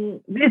of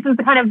thing, this is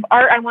the kind of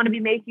art I want to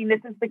be making,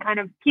 this is the kind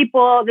of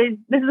people, this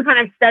is the kind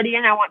of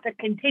studying I want to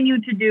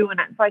continue to do. And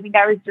so I think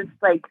I was just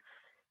like,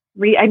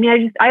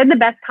 I had the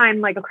best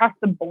time like across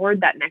the board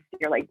that next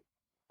year. Like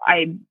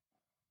I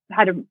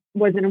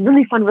was in a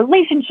really fun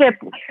relationship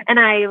and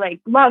I like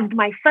loved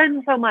my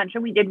friends so much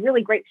and we did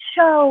really great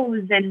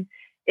shows and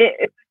it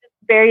was just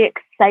very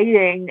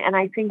exciting. And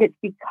I think it's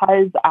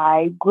because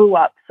I grew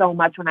up so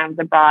much when I was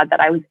abroad that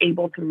I was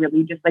able to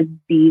really just like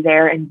be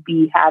there and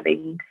be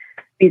having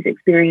these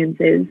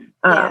experiences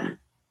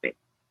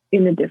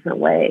in a different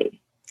way.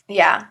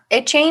 Yeah,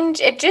 it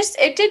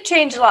did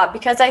change a lot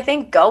because I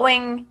think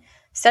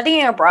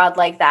studying abroad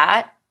like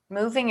that,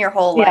 moving your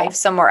whole life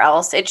somewhere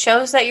else, it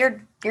shows that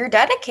you're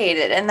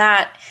dedicated and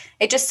that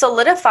it just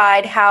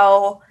solidified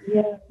how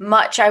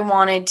much I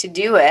wanted to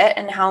do it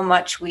and how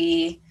much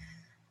we,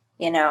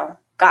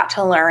 got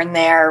to learn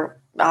there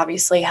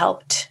obviously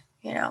helped,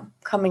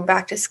 coming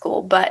back to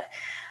school. But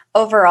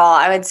overall,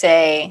 I would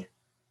say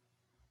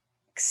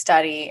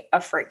study a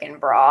freaking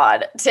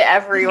broad to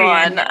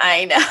everyone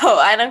I know.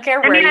 I don't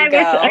care where you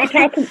go.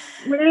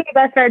 One of the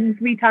best friends,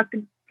 we talk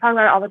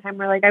about it all the time.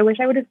 We're like, I wish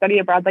I would have studied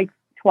abroad like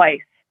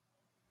twice.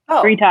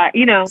 3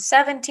 times,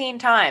 17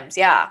 times.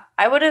 Yeah.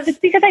 I would have. It's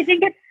because I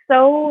think it's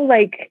so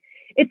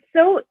it's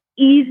so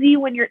easy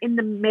when you're in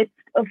the midst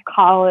of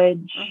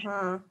college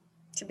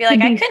to be like,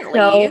 I couldn't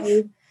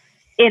leave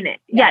in it.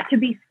 Yeah. To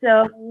be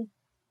so,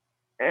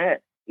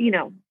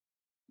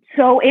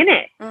 so in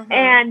it.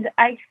 And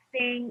I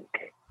think,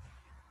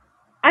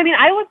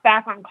 I look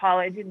back on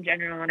college in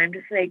general and I'm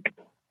just like,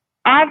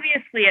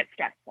 obviously it's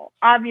stressful.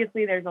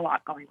 Obviously there's a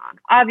lot going on.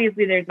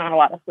 Obviously there's not a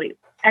lot of sleep,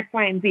 X,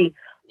 Y, and Z.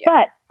 Yeah.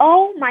 But,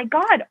 oh my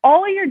God,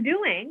 all you're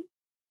doing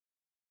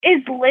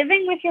is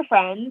living with your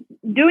friends,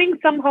 doing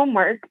some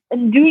homework,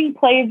 and doing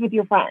plays with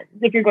your friends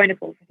if you're going to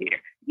school for theater.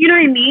 You know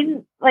what I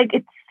mean? Like,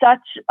 it's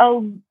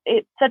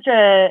such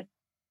a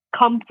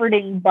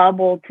comforting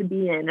bubble to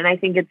be in. And I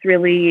think it's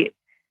really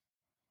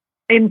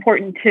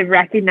important to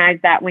recognize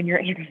that when you're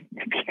in it,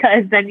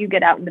 because then you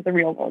get out into the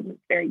real world and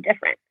it's very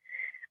different.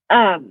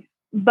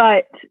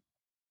 But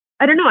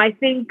I don't know. I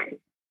think,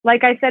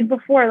 like I said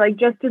before, like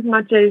just as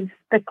much as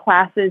the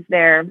classes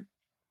there,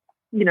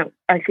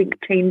 I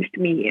think changed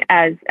me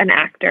as an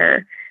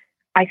actor,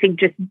 I think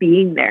just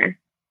being there,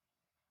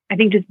 I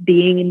think just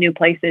being in new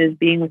places,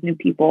 being with new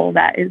people,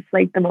 that is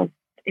like the most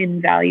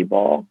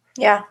invaluable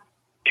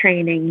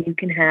training you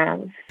can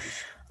have.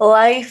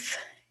 Life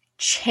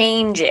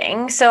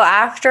changing. So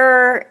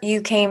after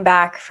you came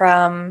back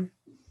from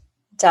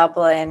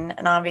Dublin,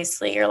 and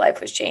obviously your life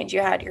was changed,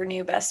 you had your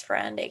new best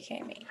friend,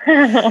 aka me.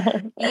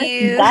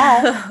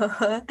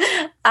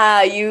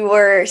 You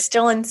were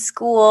still in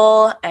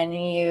school, and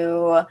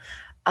you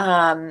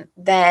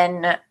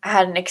then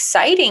had an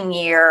exciting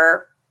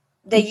year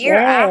the year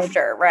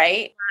after,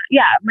 right?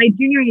 Yeah, my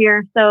junior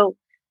year. So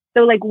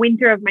like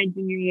winter of my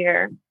junior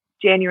year,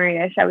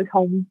 January-ish, I was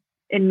home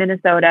in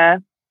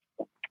Minnesota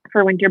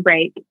for winter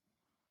break,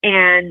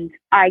 and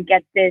I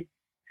get this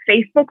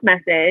Facebook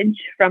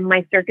message from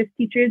my circus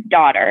teacher's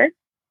daughter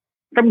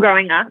from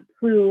growing up,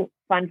 who,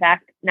 fun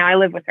fact, now I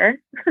live with her.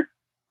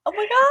 Oh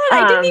my God,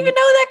 I didn't even know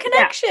that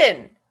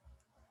connection.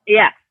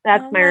 Yeah,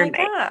 that's my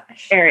roommate,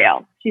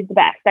 Ariel. She's the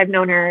best. I've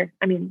known her,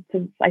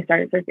 since I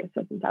started circus,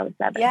 so since I was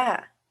 7.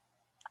 Yeah.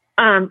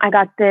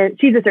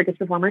 She's a circus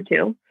performer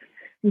too,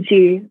 and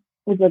she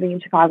was living in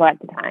Chicago at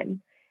the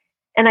time.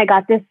 And I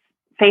got this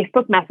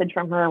Facebook message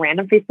from her, a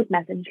random Facebook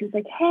message. She was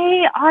like,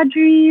 "Hey,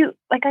 Audrey,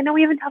 like, I know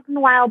we haven't talked in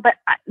a while, but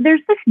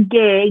there's this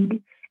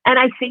gig and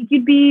I think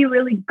you'd be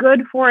really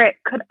good for it.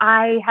 Could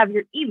I have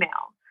your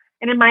email?"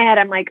 And in my head,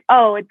 I'm like,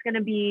 oh, it's going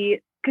to be,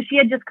 because she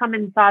had just come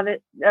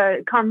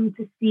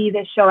to see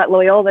this show at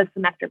Loyola the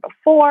semester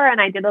before,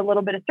 and I did a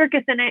little bit of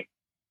circus in it.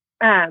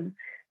 So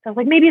I was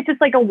like, maybe it's just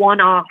like a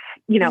one-off,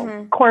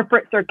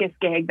 corporate circus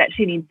gig that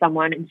she needs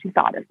someone, and she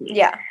thought of me.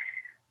 Yeah.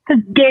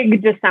 Because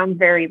gig just sounds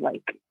very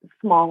like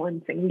small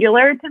and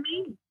singular to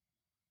me.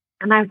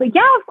 And I was like,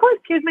 yeah, of course,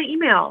 here's my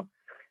email.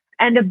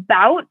 And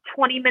about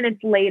 20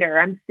 minutes later,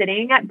 I'm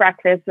sitting at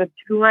breakfast with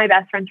 2 of my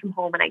best friends from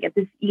home, and I get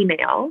this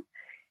email,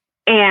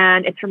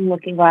 and it's from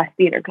Looking Glass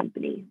Theater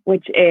Company,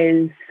 which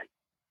is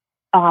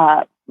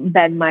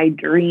been my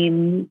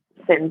dream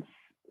since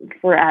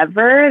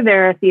forever.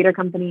 They're a theater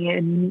company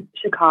in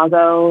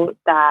Chicago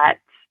that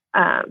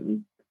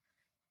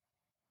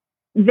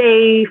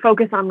they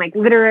focus on like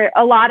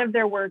a lot of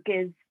their work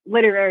is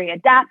literary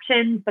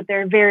adaptations, but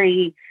they're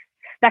very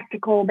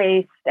spectacle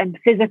based and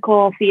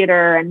physical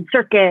theater and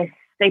circus.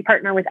 They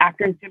partner with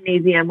Actors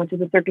Gymnasium, which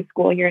is a circus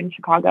school here in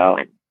Chicago.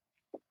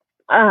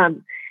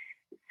 And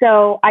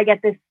so I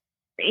get this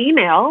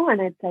email and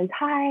it says,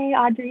 "Hi,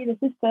 Audrey, this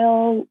is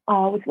Phil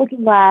with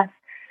Looking Glass.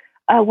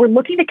 We're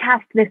looking to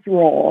cast this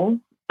role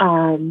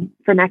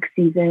for next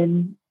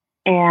season.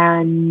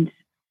 And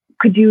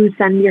could you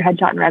send your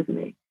headshot and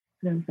resume?"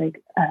 And I was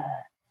like,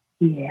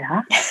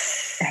 yeah,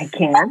 I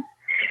can.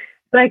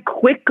 But I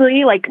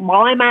quickly, like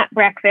while I'm at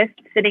breakfast,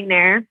 sitting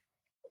there,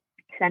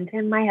 sent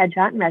him my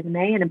headshot and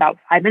resume. And about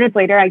 5 minutes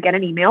later, I get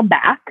an email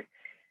back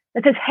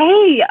that says,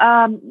 "Hey,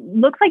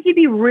 looks like you'd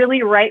be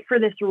really right for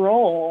this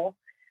role.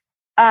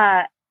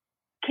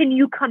 Can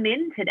you come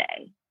in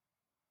today?"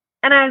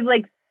 And I was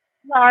like,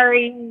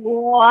 "Sorry,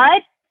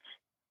 what?"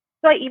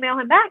 So I email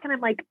him back and I'm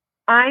like,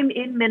 "I'm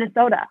in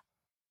Minnesota."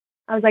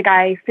 I was like,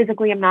 "I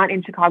physically am not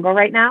in Chicago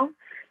right now."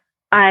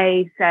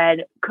 I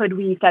said, "Could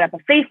we set up a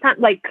FaceTime?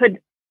 Like,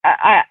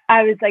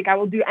 I was like, I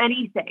will do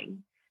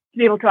anything to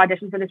be able to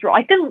audition for this role."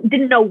 I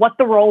didn't know what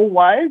the role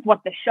was,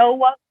 what the show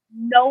was,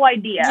 no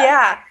idea.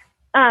 Yeah.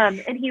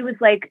 And he was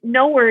like,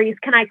 "No worries,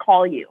 can I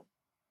call you?"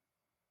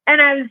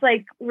 And I was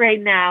like,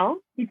 "Right now?"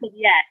 He said,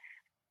 "Yes."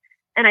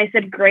 And I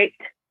said, "Great."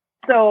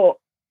 So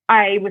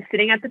I was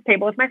sitting at the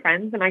table with my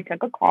friends and I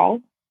took a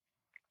call,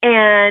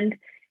 and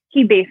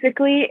he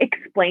basically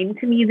explained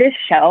to me this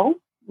show,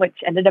 which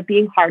ended up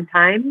being Hard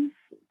Times,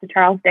 the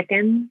Charles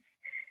Dickens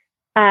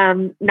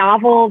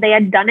novel. They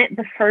had done it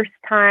the first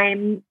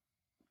time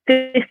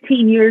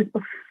 15 years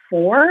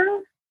before,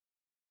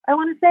 I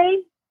want to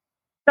say.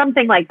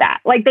 Something like that.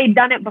 Like they'd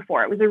done it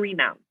before. It was a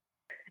remount.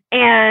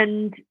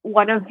 And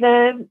one of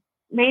the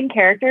main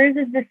characters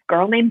is this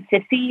girl named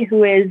Sissy,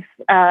 who is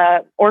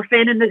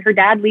orphan, and her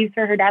dad leaves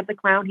her. Her dad's a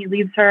clown. He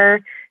leaves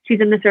her.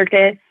 She's in the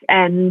circus,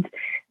 and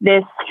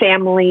this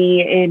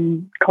family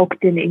in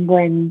Coketon,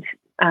 England,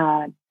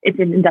 it's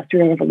an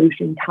Industrial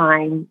Revolution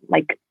time,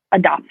 like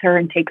adopts her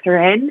and takes her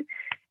in.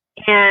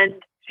 And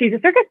she's a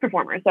circus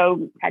performer,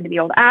 so had to be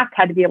able to act,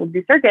 had to be able to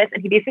do circus.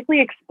 And he basically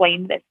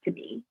explained this to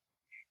me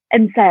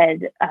and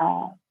said,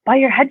 by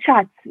your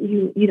headshots,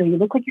 you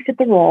look like you fit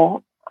the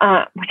role. Which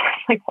I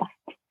was like, what?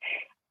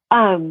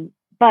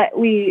 But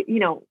we,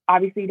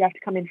 obviously you'd have to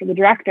come in for the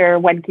director.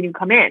 When can you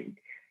come in?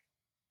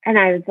 And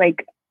I was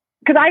like,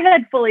 because I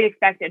had fully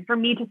expected for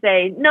me to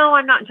say, no,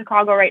 I'm not in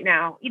Chicago right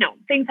now.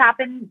 Things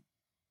happen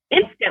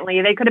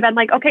instantly. They could have been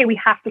like, okay, we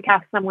have to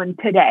cast someone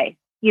today.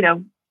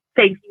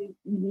 Say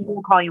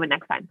we'll call you in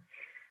next time.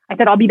 I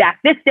said, I'll be back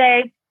this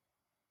day.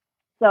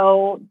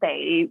 So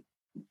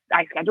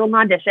I scheduled an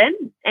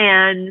audition,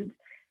 and,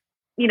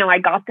 I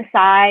got the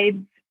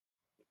sides,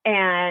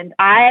 and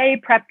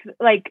I prepped,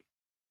 like,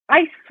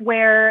 I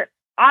swear,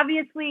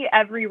 obviously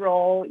every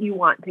role you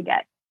want to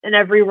get and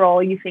every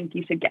role you think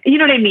you should get, you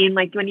know what I mean?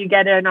 Like when you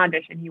get an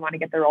audition, you want to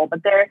get the role,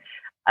 but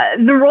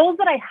the roles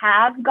that I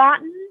have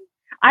gotten,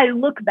 I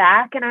look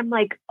back and I'm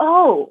like,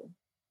 oh,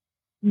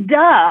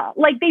 duh.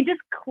 Like they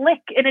just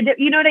click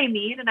you know what I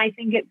mean? And I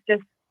think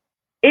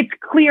it's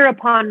clear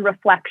upon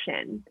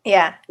reflection.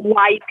 Yeah.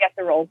 Why you get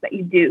the roles that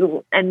you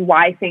do and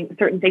why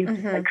certain things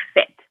just like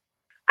fit.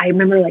 I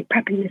remember like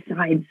prepping the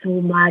side so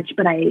much,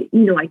 but I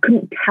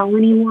couldn't tell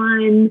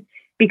anyone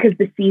because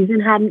the season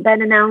hadn't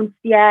been announced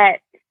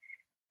yet.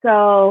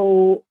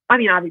 So, I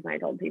mean, obviously I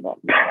told people,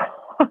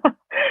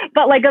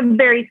 but like a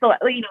very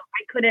select, I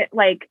couldn't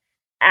like,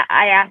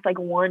 I asked like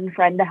one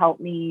friend to help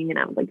me, and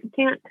I was like, you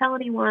can't tell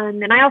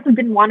anyone. And I also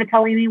didn't want to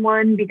tell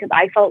anyone because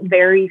I felt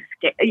very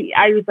scared.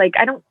 I was like,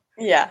 I don't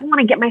want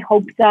to get my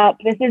hopes up.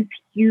 This is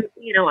huge,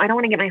 I don't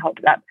want to get my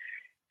hopes up.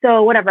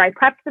 So whatever, I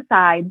prepped the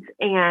sides,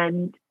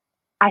 and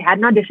I had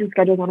an audition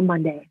scheduled on a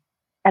Monday.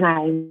 And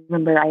I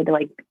remember I had to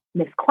like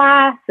miss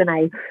class, and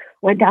I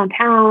went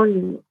downtown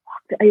and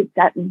walked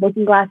at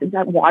Looking Glass. It's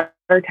that water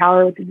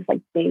tower, which is this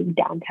like big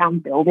downtown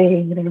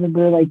building. And I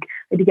remember like I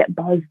had to get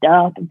buzzed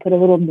up and put a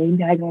little name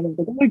tag on. I was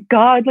like, oh my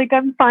God, like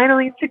I'm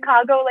finally in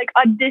Chicago, like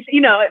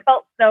audition. It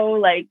felt so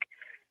like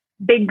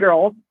big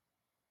girl.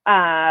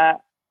 I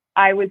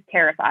was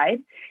terrified.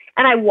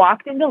 And I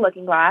walked into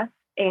Looking Glass,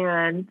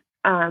 and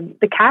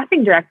the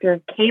casting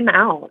director came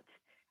out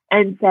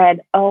and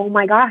said, oh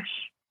my gosh,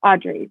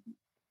 Audrey,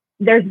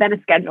 there's been a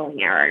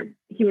scheduling error.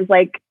 He was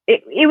like,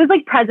 it was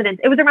like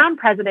it was around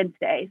President's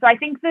Day. So I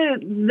think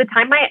the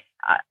time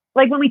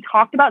like when we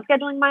talked about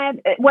scheduling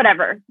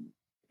whatever,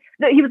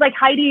 he was like,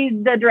 Heidi,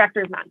 the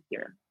director's not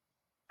here.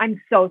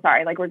 I'm so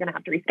sorry. Like, we're going to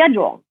have to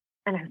reschedule.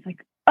 And I was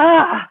like,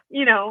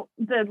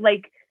 the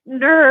like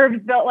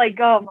nerves felt like,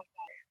 oh my God.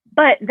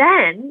 But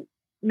then,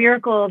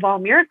 miracle of all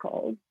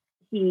miracles,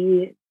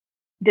 he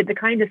did the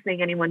kindest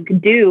thing anyone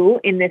could do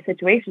in this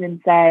situation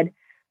and said,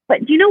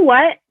 but do you know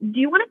what?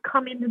 Do you want to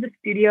come into the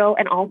studio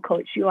and I'll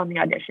coach you on the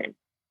audition?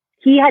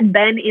 He had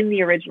been in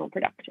the original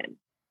production.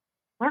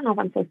 I don't know if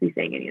I'm supposed to be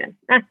saying any of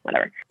this.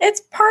 Whatever.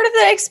 It's part of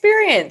the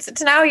experience.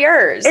 It's now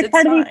yours. It's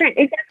part of the experience.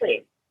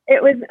 Exactly.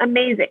 It was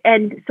amazing.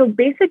 And so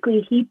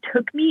basically he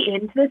took me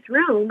into this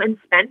room and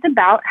spent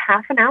about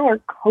half an hour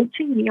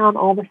coaching me on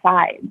all the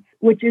sides,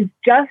 which is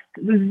just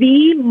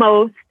the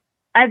most,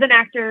 as an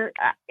actor,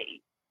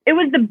 it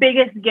was the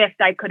biggest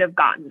gift I could have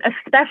gotten,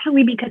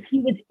 especially because he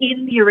was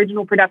in the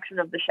original production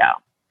of the show.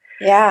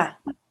 Yeah.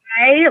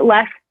 I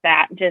left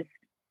that just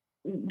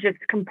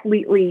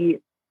completely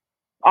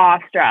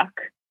awestruck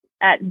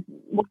at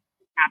what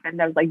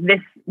happened. I was like, this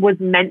was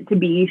meant to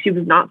be. She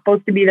was not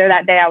supposed to be there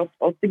that day. I was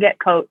supposed to get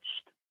coached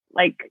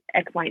like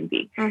X, Y, and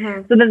Z.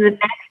 Mm-hmm. So then the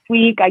next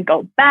week I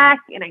go back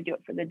and I do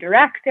it for the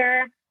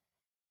director.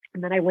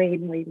 And then I wait.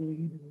 Oh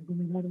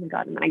my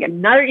God. And then I get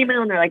another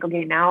email and they're like,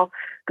 okay, now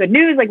good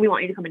news. Like, we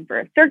want you to come in for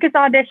a circus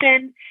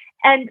audition.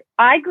 And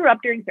I grew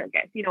up during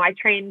circus. I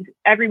trained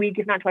every week,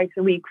 if not twice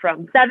a week,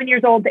 from 7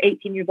 years old to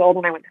 18 years old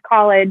when I went to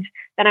college.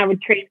 Then I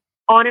would train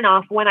on and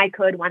off when I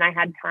could, when I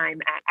had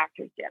time at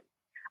Actors Gym.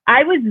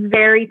 I was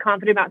very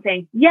confident about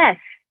saying, yes,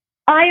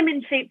 I am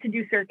in shape to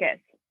do circus.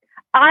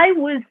 I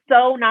was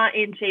so not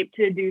in shape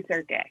to do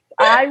circus.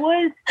 I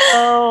was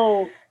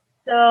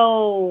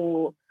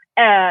so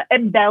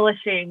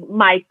embellishing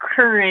my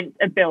current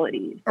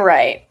abilities.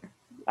 Right.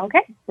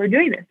 Okay, we're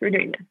doing this.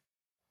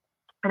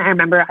 And I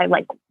remember I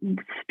like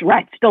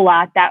stretched a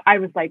lot. That I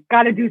was like,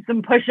 gotta do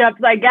some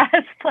push-ups, I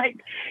guess.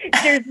 Like,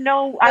 I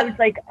was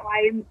like,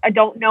 I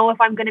don't know if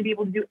I'm going to be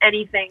able to do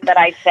anything that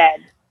I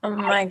said. Oh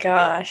my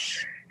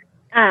gosh.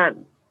 I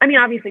mean,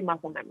 obviously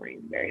muscle memory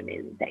is a very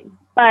amazing thing.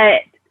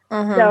 But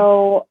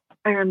so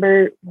I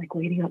remember like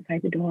waiting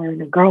outside the door,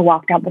 and a girl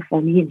walked out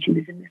before me, and she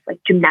was in this like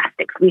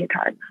gymnastics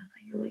leotard. And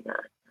I was like, oh my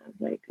God. I was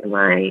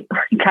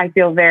like, I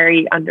feel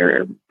very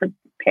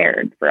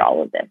prepared for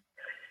all of this.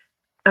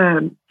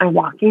 I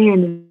walk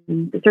in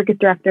and the circus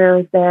director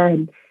was there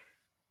and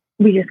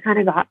we just kind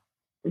of got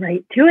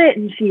right to it.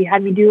 And she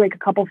had me do like a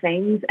couple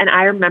things. And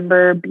I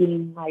remember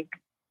being like,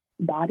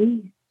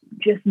 body,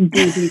 just do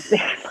these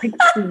things. Like,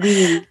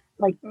 please,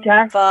 like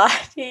just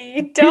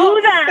body,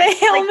 don't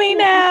fail like, me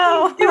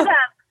now. Do them.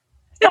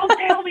 Don't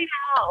fail me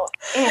now.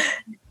 And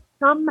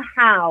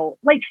somehow,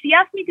 like she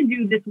asked me to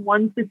do this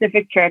one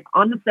specific trick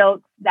on the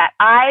silks that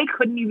I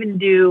couldn't even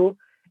do.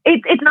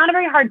 It's not a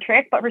very hard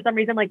trick, but for some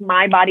reason, like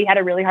my body had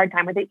a really hard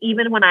time with it,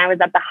 even when I was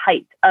at the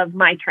height of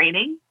my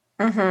training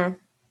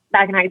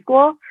back in high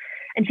school.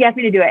 And she asked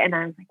me to do it, and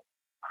I was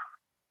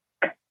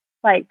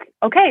like,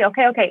 okay.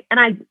 And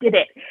I did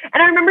it.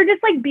 And I remember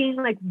just like being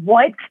like,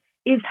 what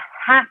is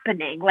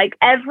happening? Like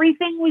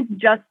everything was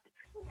just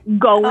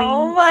going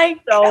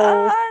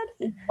God.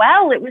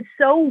 Well. It was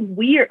so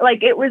weird.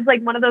 Like it was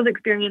like one of those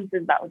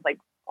experiences that was like,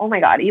 oh my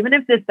God, even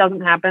if this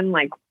doesn't happen,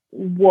 like,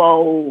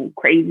 whoa,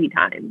 crazy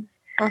times.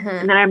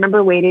 And then I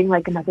remember waiting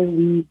like another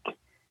week,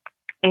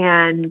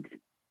 and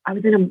I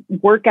was in a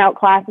workout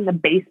class in the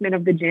basement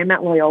of the gym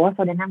at Loyola,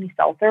 so I didn't have any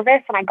cell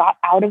service. And I got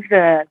out of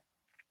the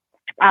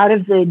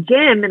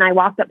gym and I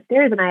walked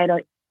upstairs and I had a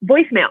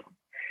voicemail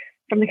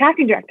from the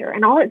casting director.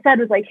 And all it said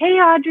was like, hey,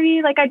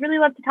 Audrey, like, I'd really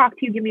love to talk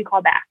to you. Give me a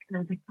call back. And I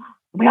was like,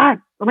 oh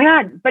my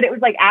God. But it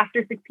was like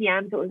after 6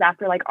 p.m. So it was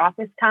after like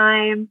office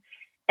time.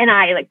 And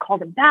I like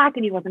called him back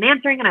and he wasn't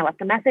answering. And I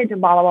left a message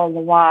and blah, blah, blah,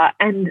 blah, blah.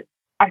 And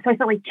I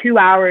spent like 2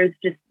 hours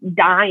just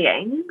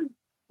dying,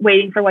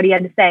 waiting for what he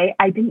had to say.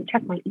 I didn't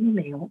check my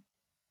email.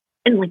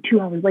 And like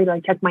 2 hours later, I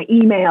checked my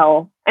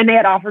email and they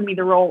had offered me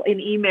the role in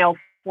email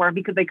form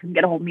because they couldn't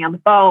get a hold of me on the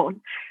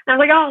phone. And I was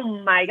like,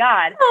 oh my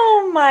God.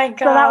 Oh my God.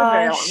 So that was a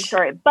very long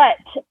story. But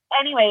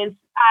anyways,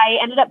 I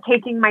ended up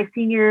taking my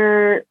senior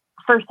year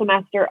first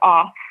semester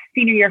off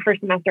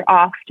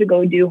to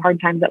go do Hard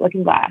Times at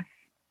Looking Glass,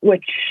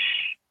 which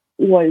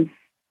was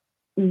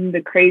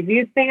the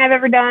craziest thing I've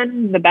ever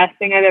done, the best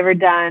thing I've ever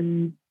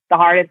done, the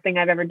hardest thing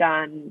I've ever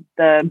done.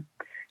 It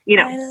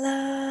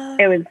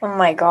was, oh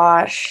my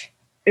gosh.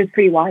 It was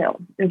pretty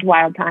wild. It was a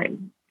wild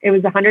time. It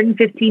was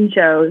 115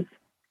 shows.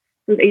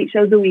 It was 8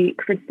 shows a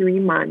week for 3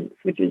 months,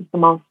 which is the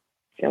most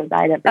shows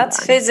I'd ever done.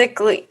 That's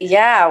physically,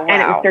 yeah, wow.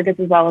 And it was circus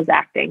as well as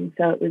acting,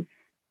 so it was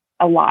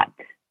a lot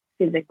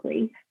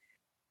physically.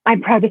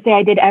 I'm proud to say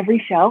I did every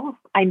show.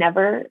 I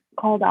never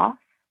called off.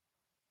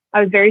 I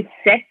was very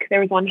sick.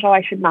 There was one show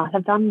I should not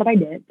have done, but I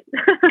did.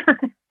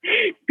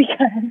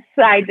 Because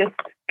I just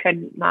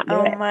could not do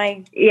it. Oh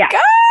my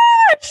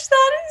gosh,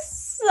 that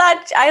is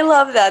such, I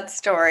love that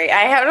story.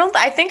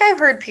 I think I've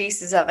heard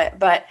pieces of it,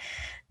 but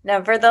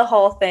never the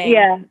whole thing.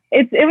 Yeah,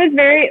 it was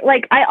very,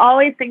 like, I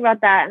always think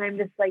about that and I'm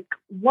just like,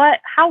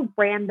 how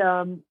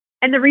random.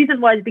 And the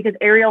reason was because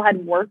Ariel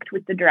had worked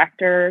with the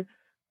director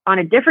on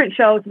a different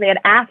show. So they had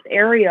asked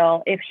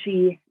Ariel if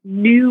she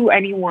knew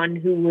anyone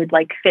who would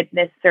like fit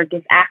this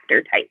circus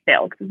actor type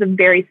bill, because it's a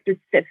very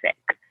specific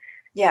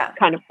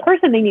kind of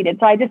person they needed.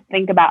 So I just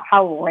think about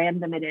how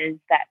random it is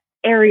that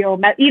Ariel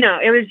met,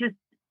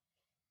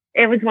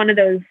 it was one of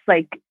those,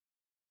 like,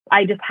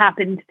 I just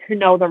happened to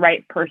know the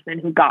right person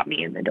who got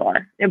me in the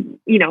door.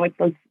 It's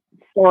those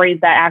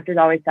stories that actors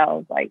always tell,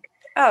 is like,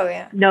 oh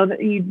yeah, know that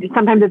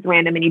sometimes it's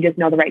random and you just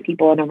know the right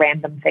people and a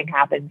random thing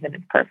happens and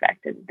it's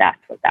perfect. And that's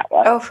what that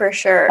was. Oh, for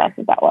sure. That's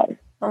what that was.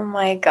 Oh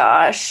my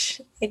gosh.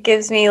 It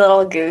gives me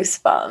little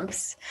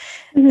goosebumps.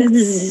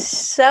 It's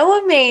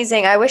so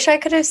amazing. I wish I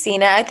could have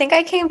seen it. I think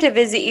I came to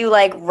visit you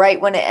like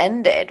right when it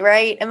ended,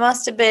 right? It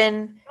must have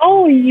been.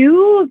 Oh,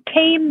 you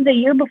came the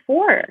year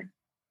before.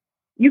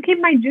 You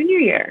came my junior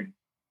year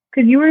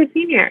because you were a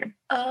senior.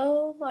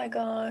 Oh my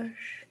gosh.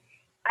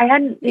 It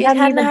hadn't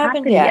even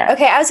happened yet.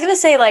 Okay, I was going to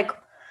say, like,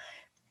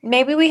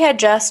 maybe we had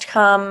just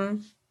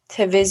come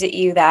to visit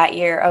you that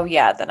year. Oh,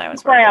 yeah, then I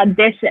was before I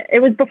auditioned. It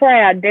was before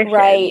I auditioned.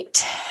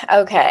 Right.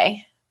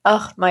 Okay.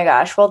 Oh, my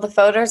gosh. Well, the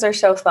photos are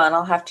so fun.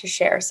 I'll have to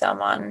share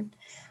some on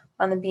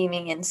the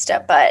Beaming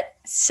Insta. But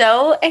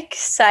so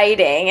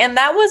exciting. And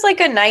that was, like,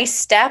 a nice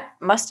step.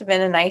 Must have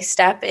been a nice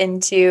step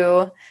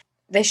into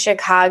the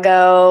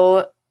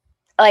Chicago,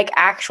 like,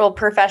 actual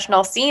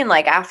professional scene,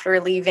 like, after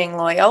leaving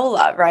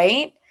Loyola,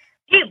 right?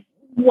 It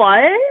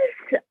was.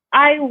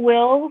 I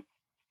will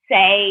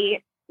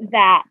say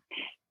that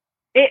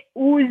it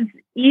was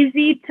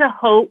easy to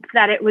hope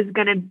that it was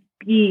going to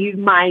be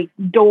my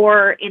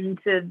door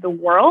into the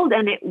world,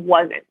 and it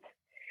wasn't.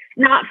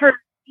 Not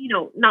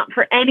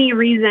for any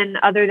reason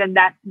other than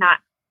that's not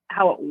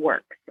how it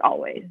works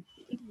always.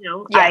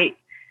 I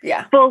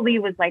fully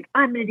was like,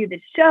 I'm going to do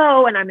this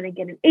show, and I'm going to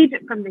get an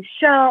agent from this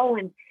show,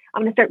 and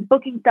I'm going to start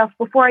booking stuff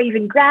before I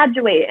even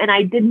graduate. And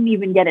I didn't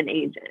even get an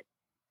agent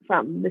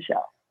from the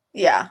show.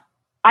 Yeah.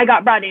 I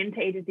got brought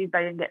into agencies, but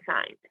I didn't get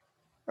signed.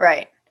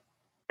 Right.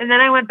 And then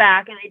I went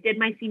back and I did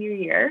my senior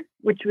year,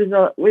 which was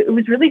it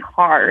was really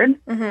hard.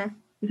 Mm-hmm. It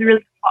was a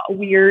really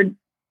weird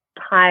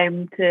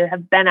time to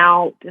have been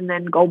out and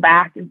then go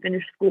back and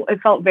finish school. It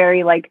felt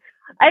very like,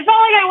 I felt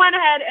like I went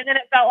ahead and then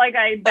it felt like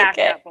I backed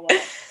up a little.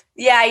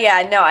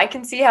 Yeah. No, I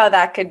can see how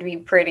that could be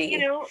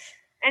pretty.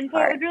 And so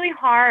it was really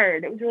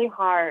hard. It was really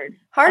hard.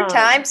 Hard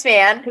times,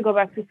 man. To go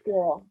back to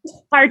school.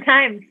 Hard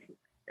times.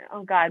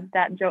 Oh God,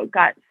 that joke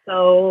got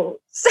so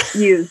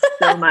used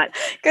so much.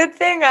 Good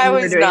thing I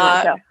was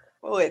not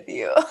with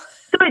you.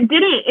 So it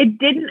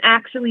didn't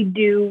actually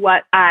do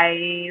what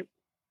I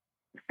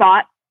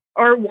thought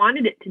or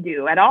wanted it to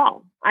do at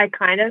all. I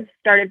kind of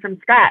started from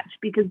scratch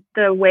because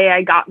the way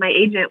I got my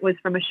agent was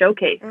from a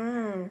showcase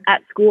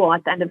at school,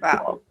 at the end of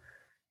school.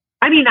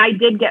 I mean, I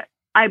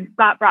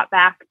got brought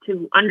back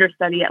to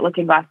understudy at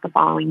Looking Glass the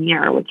following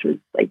year, which was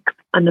like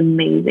an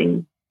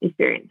amazing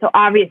experience. So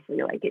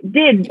obviously, like it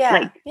did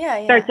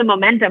start some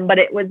momentum, but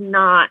it was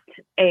not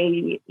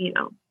a,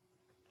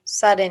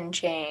 sudden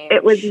change.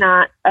 It was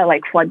not a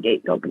like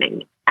floodgates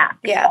opening at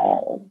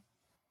all,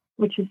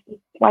 which is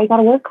why you got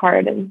to work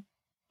hard and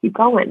keep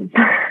going.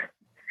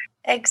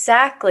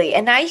 Exactly.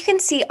 And now you can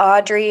see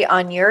Audrey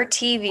on your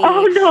TV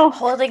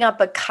holding up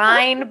a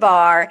kind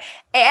bar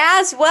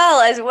as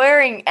well as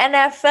wearing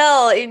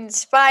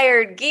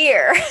NFL-inspired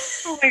gear.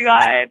 Oh, my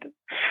God.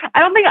 I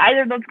don't think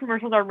either of those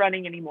commercials are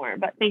running anymore,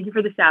 but thank you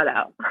for the shout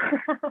out.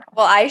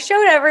 Well, I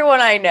showed everyone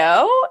I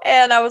know,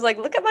 and I was like,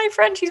 look at my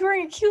friend. She's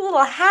wearing a cute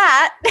little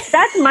hat.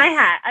 That's my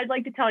hat. I'd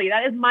like to tell you.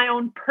 That is my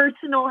own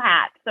personal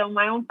hat. So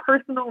my own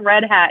personal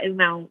red hat is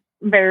now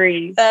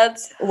very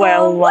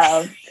well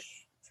loved.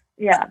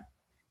 Yeah.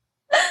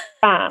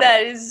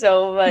 That is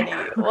so funny.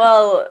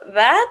 Well,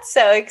 that's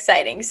so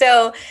exciting.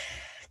 So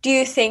do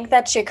you think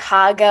that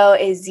Chicago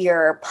is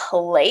your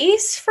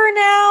place for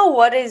now?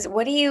 What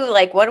do you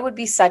like? What would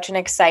be such an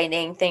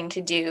exciting thing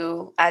to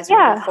do as we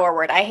move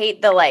forward? I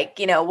hate the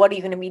what are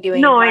you going to be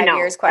doing in 5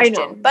 years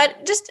question,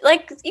 but just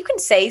like you can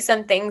say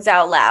some things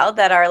out loud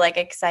that are like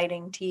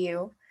exciting to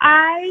you.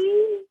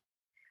 I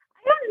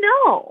don't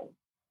know.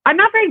 I'm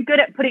not very good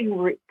at putting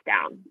roots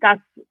down. That's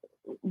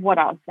what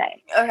I'll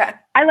say. Okay.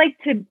 I like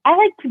to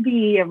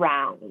be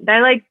around.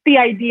 I like the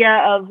idea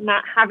of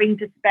not having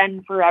to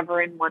spend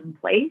forever in one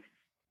place.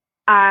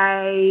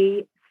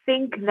 I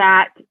think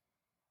that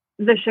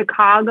the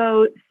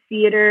Chicago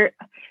theater,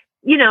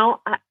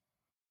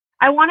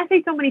 I want to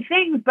say so many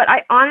things, but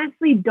I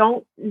honestly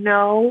don't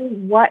know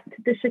what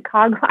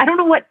I don't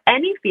know what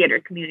any theater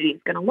community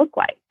is going to look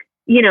like.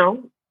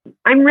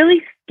 I'm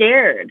really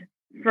scared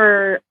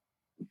for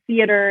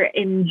theater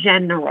in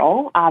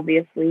general,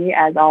 obviously,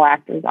 as all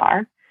actors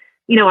are.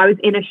 I was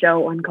in a show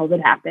when COVID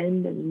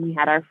happened and we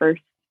had our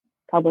first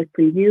public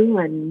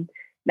preview, and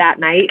that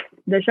night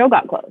the show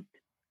got closed.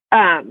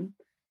 And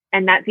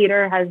that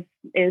theater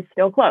is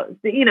still closed,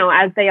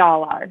 as they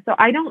all are. So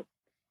I don't,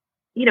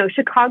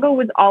 Chicago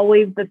was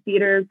always the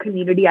theater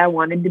community I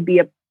wanted to be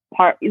a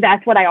part.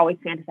 That's what I always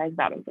fantasized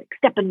about. It was like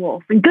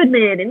Steppenwolf and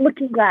Goodman and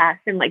Looking Glass.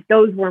 And like,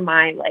 those were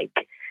my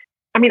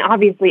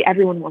obviously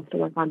everyone wants to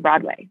work on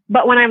Broadway,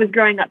 but when I was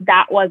growing up,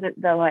 that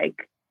wasn't the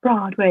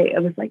Broadway.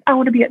 It was like, I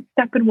want to be at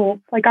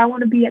Steppenwolf. Like, I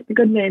want to be at the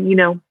Goodman,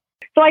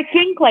 So I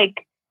think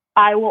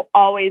I will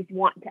always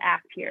want to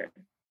act here.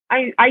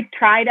 I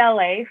tried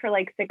LA for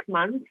 6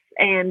 months,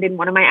 and in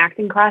one of my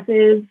acting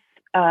classes,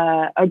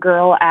 a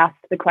girl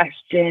asked the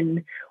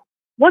question,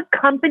 what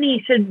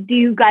company do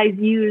you guys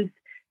use?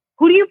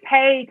 Who do you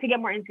pay to get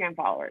more Instagram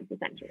followers,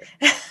 essentially?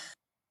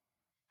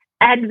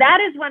 And that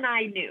is when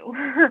I knew.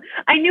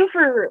 I knew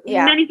for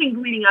many things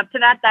leading up to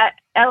that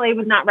LA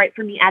was not right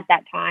for me at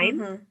that time.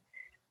 Mm-hmm.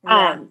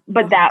 Yeah.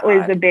 But that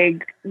was a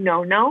big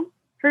no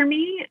for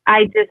me.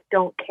 I just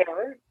don't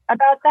care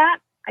about that.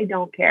 I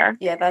don't care.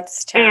 Yeah,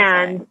 that's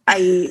terrifying.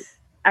 And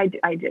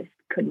I just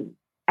couldn't.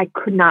 I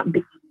could not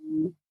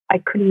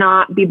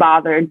be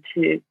bothered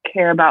to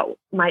care about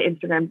my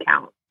Instagram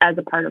count as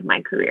a part of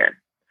my career.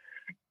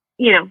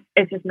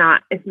 It's just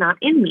not. It's not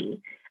in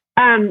me.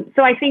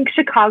 So I think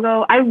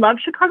Chicago, I love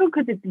Chicago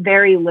because it's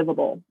very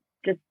livable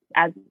just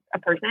as a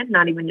person,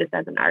 not even just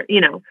as an art.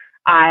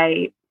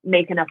 I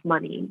make enough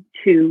money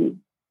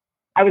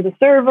I was a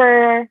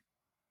server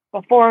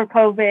before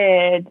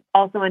COVID,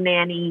 also a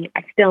nanny.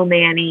 I still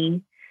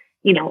nanny,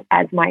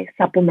 as my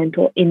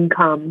supplemental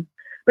income.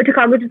 But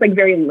Chicago is just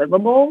very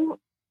livable.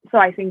 So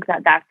I think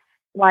that's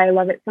why I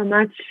love it so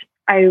much.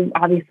 I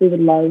obviously would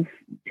love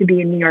to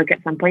be in New York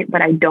at some point,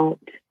 but I don't,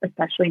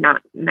 especially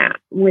not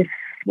with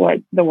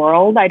the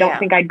world. I don't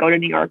think I'd go to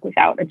New York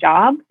without a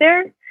job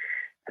there.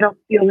 I don't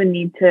feel the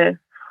need to,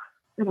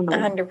 I don't know,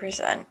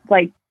 100%.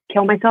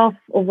 Kill myself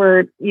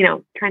over,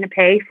 trying to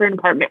pay for an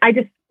apartment. I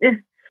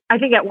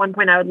think at one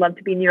point I would love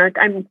to be in New York.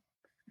 I feel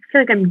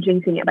like I'm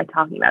jinxing it by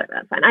talking about it.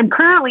 That's fine. I'm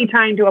currently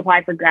trying to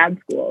apply for grad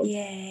school.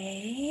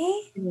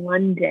 Yay. In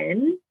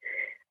London.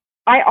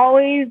 I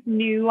always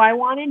knew I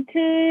wanted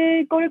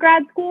to go to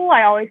grad school.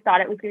 I always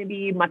thought it was going to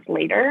be much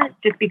later,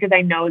 just because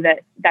I know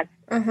that's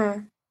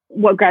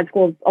what grad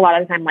schools a lot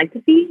of the time like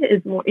to see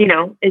is more,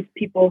 is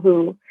people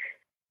who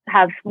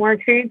have more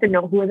experience and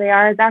know who they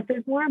are as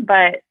actors more.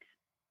 But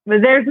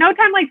there's no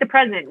time like the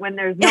present when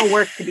there's no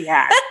work to be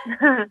had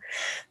to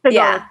go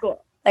to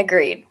school.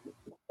 Agreed.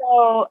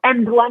 So,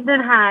 and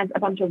London has a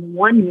bunch of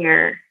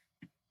 1-year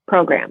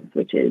programs,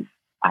 which is,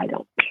 I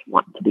don't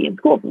want to be in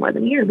school for more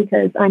than a year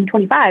because I'm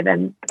 25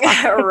 and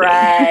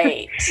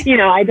right.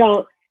 I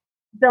don't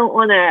don't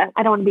want to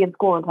be in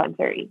school until I'm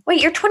 30.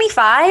 Wait, you're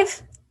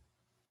 25?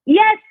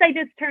 Yes, I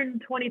just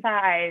turned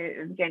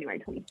 25 January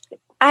 26th.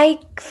 I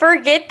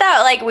forget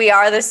that like we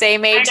are the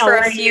same age for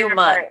a few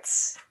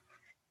months.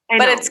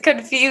 But it's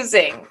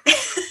confusing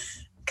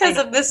because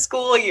of the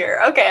school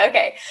year.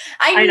 Okay.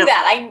 I knew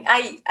that.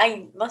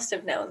 I must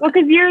have known. Well,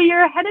 because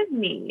you're ahead of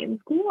me in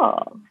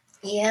school.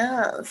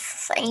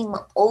 Yes, I'm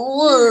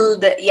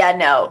old. Yeah,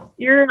 no.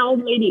 You're an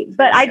old lady.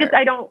 But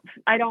I don't,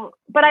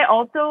 but I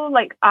also,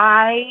 like,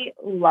 I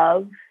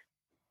love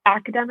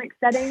academic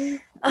settings.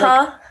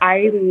 Like,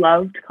 I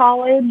loved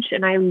college,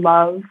 and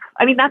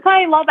that's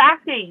why I love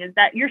acting, is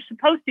that you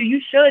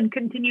should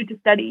continue to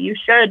study. You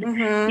should, do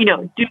all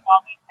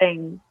these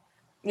things.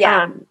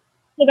 Yeah.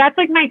 So that's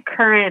like my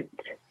current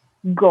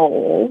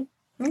goal.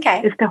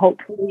 Okay. Is to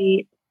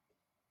hopefully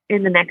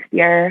in the next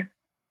year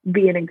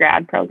be in a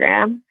grad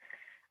program.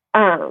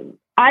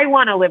 I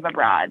want to live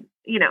abroad.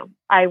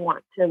 I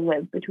want to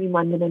live between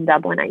London and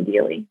Dublin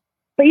ideally.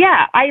 But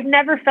yeah, I've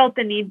never felt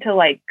the need to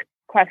like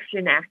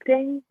question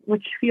acting,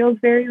 which feels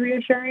very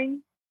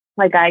reassuring.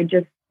 Like I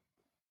just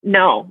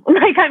know,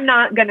 like I'm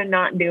not gonna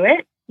not do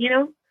it,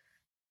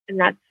 and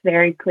that's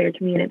very clear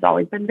to me, and it's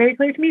always been very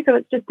clear to me. So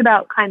it's just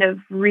about kind of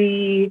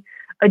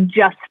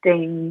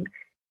readjusting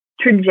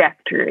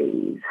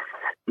trajectories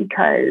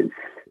because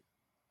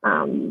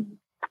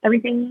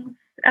everything's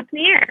up in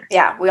the air.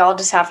 Yeah, we all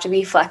just have to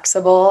be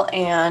flexible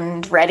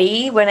and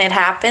ready when it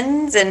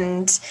happens,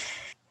 and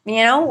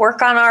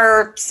work on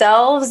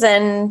ourselves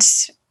and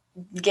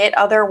get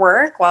other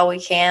work while we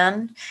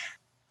can.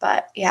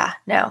 But yeah,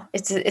 no,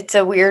 it's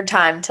a weird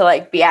time to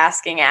like be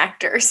asking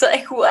actors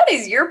like, what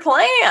is your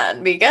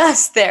plan?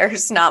 Because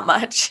there's not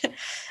much.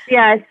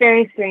 Yeah, it's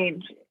very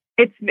strange.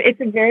 It's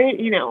a very,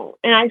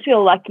 and I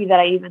feel lucky that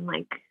I even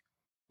like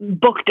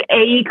booked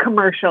a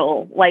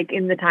commercial like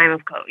in the time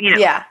of COVID.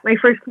 Yeah. My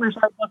first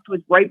commercial I booked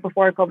was right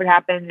before COVID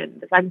happened, and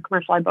the second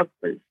commercial I booked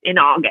was in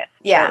August.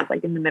 Yeah. So it was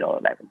like in the middle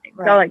of everything.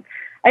 Right. So like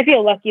I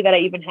feel lucky that I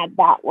even had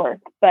that work,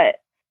 but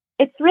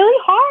it's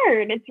really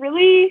hard. It's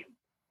really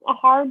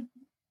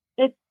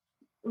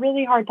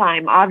really hard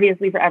time,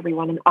 obviously, for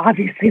everyone. And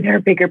obviously there are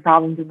bigger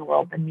problems in the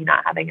world than me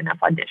not having enough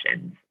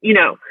auditions.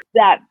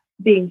 That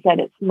being said,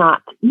 it's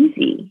not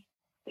easy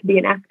to be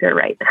an actor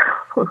right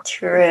now.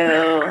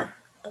 True.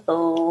 I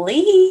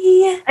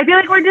feel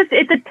like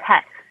it's a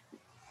test.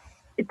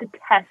 It's a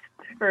test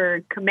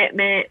for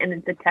commitment, and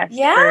it's a test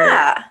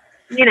for,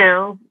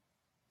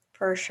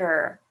 For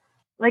sure.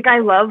 Like I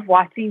love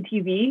watching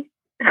TV.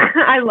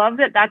 I love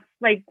that that's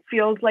like,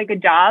 feels like a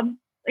job.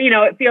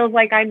 It feels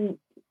like I'm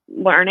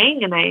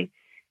learning, and I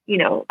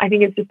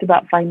think it's just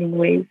about finding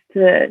ways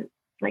to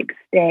like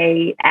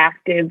stay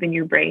active in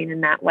your brain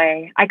in that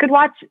way. I could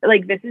watch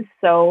like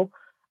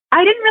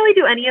I didn't really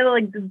do any of the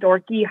like the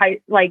dorky I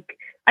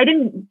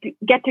didn't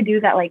get to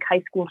do that like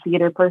high school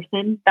theater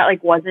person. That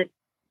like wasn't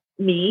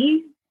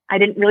me. I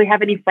didn't really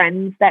have any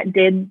friends that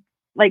did.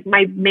 Like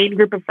my main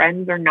group of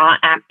friends are not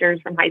actors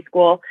from high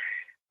school.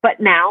 But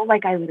now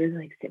like I literally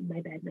like sit in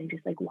my bed and I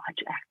just like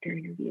watch actor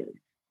interviews.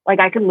 Like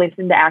I can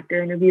listen to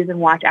actor interviews and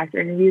watch actor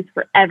interviews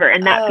forever.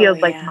 And that feels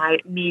like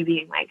me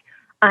being like,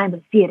 I'm a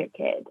theater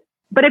kid.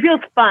 But it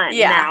feels fun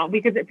now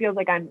because it feels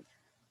like I'm,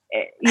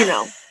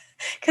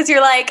 Because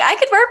you're like, I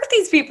could work with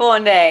these people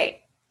one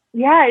day.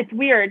 Yeah, it's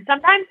weird.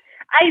 Sometimes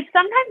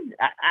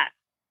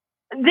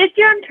this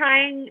year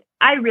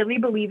I really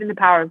believe in the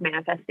power of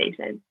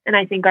manifestation. And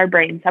I think our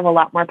brains have a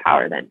lot more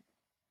power than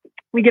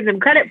we give them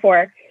credit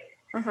for.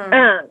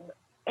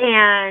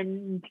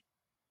 And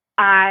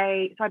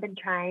I've been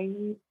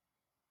trying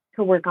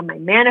to work on my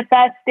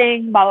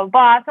manifesting, blah, blah,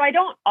 blah. So I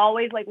don't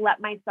always like let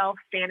myself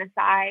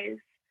fantasize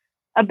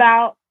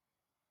about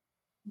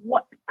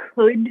what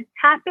could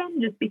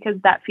happen just because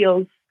that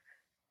feels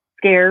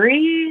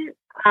scary.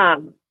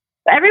 But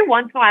every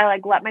once in a while, I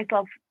like let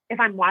myself, if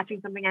I'm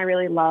watching something I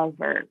really love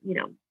or,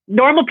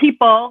 Normal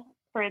People,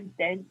 for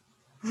instance,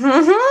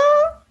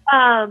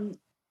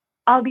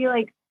 I'll be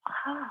like,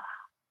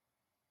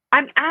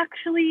 I'm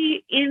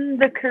actually in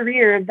the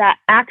career that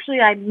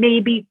actually I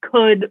maybe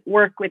could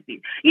work with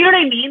these. You know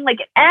what I mean? Like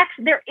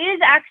there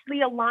is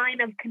actually a line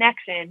of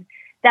connection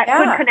that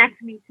could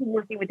connect me to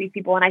working with these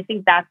people. And I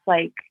think that's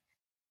like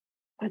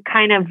a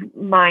kind of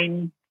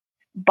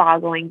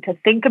mind-boggling to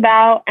think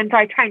about. And so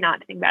I try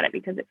not to think about it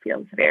because it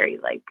feels very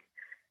like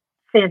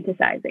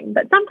fantasizing.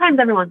 But sometimes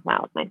every once in a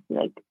while it's nice to be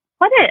like,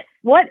 what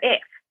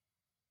if?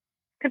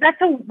 Because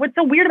what's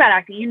so weird about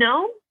acting,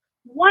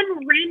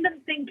 one random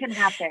thing can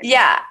happen.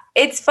 Yeah.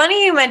 It's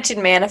funny you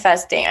mentioned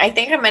manifesting. I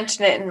think I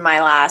mentioned it in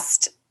my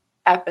last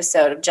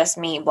episode of just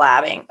me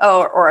blabbing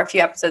or a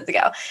few episodes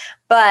ago.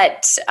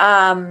 But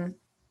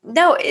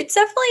no, it's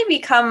definitely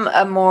become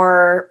a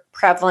more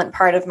prevalent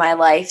part of my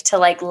life to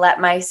like let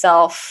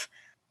myself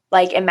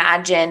like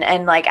imagine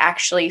and like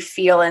actually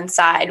feel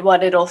inside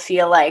what it'll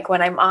feel like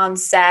when I'm on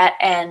set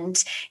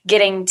and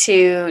getting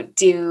to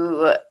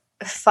do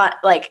fun,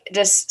 like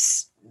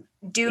just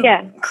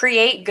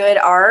create good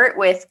art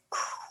with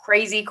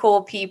crazy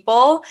cool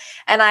people.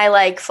 And I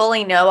like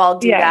fully know I'll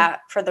do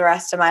that for the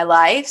rest of my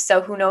life.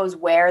 So who knows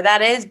where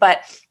that is,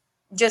 but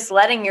just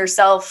letting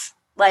yourself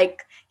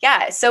like,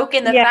 soak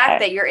in the fact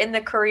that you're in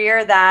the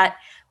career that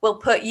will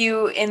put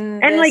you in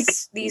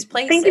these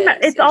places.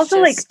 It's also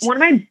like one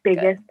of my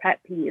biggest pet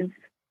peeves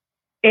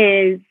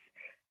is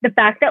the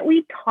fact that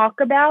we talk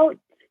about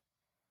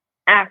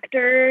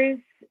actors.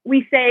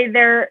 We say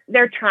they're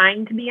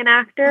trying to be an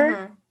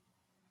actor.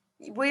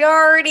 Mm-hmm. We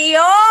already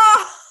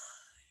are.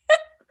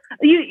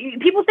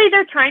 People say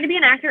they're trying to be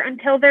an actor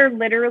until they're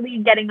literally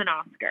getting an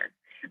Oscar.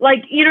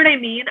 Like, you know what I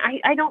mean?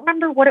 I don't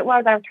remember what it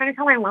was. I was trying to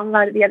tell my mom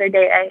about it the other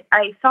day.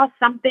 I saw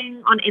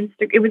something on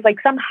Instagram. It was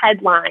like some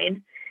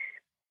headline,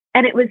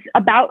 and it was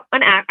about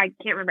an act. I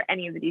can't remember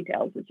any of the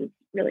details, which is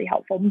really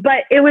helpful.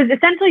 But it was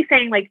essentially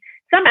saying like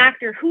some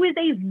actor who is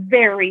a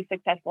very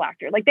successful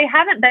actor. Like they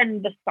haven't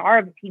been the star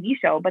of a TV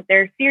show, but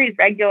they're series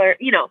regular.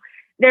 You know,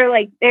 they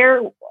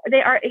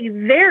are a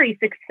very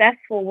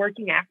successful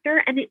working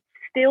actor, and it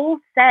still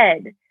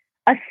said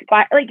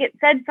it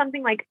said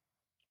something like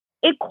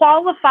it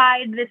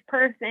qualified this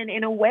person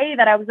in a way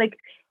that I was like,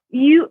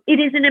 it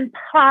is an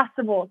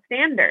impossible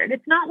standard.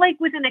 It's not like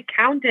with an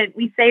accountant,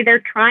 we say they're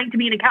trying to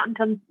be an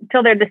accountant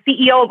until they're the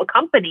CEO of a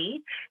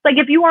company. Like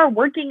if you are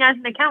working as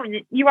an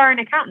accountant, you are an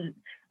accountant.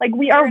 Like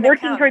we are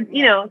working towards,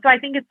 so I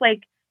think it's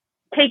like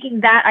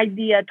taking that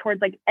idea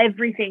towards like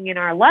everything in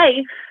our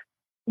life.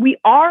 We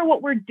are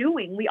what we're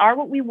doing. We are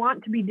what we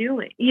want to be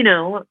doing,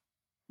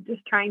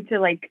 just trying to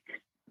like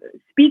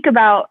speak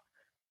about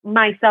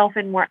myself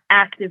in more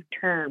active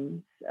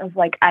terms of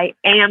like, I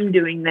am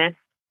doing this.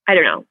 I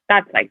don't know.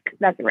 That's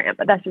a rant,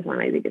 but that's just one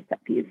of my biggest pet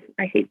peeves.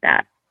 I hate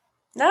that.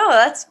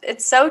 No,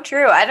 it's so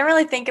true. I didn't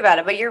really think about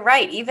it, but you're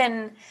right.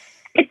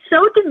 It's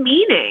so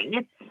demeaning.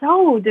 It's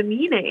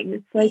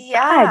like,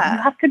 God,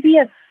 you have to be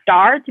a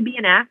star to be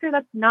an actor.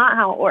 That's not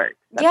how it works.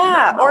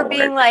 Or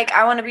being like,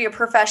 I want to be a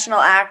professional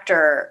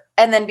actor,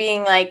 and then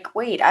being like,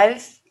 wait, I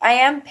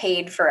am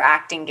paid for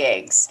acting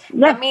gigs.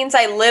 That means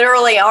I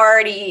literally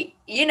already,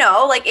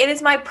 like it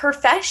is my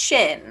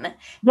profession.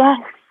 Yes.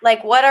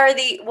 Like what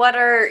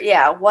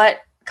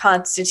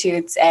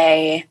constitutes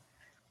a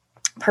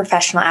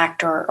professional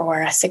actor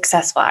or a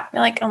successful actor?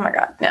 Like, oh my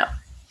God, no.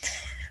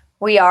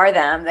 We are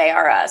them, they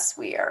are us.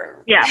 We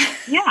are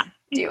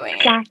doing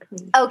exactly.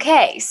 It.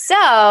 Okay,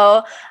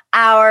 so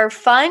our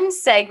fun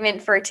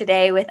segment for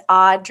today with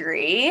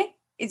Audrey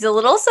is a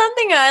little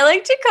something I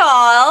like to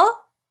call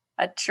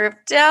a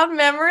trip down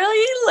memory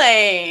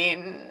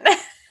lane.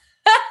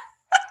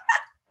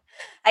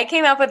 I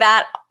came up with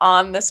that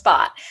on the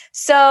spot.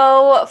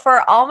 So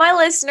for all my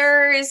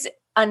listeners,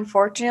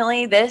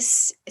 unfortunately,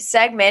 this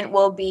segment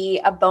will be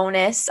a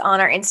bonus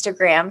on our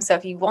Instagram. So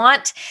if you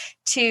want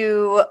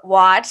to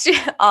watch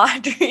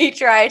Audrey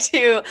try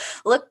to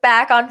look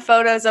back on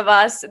photos of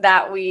us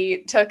that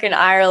we took in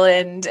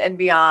Ireland and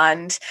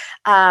beyond,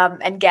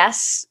 and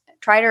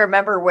try to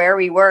remember where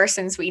we were,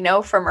 since we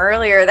know from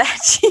earlier that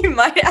she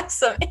might have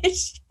some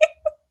issues.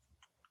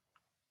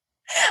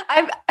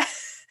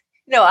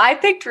 I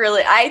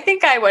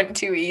think I went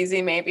too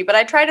easy maybe, but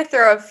I tried to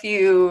throw a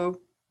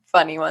few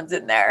funny ones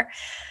in there.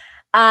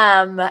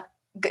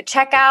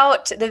 Check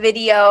out the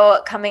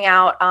video coming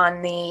out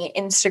on the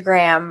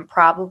Instagram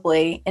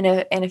probably in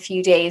a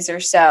few days or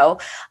so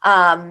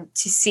to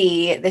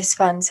see this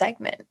fun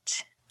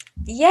segment.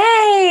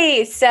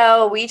 Yay!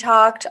 So we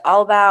talked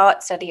all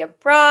about study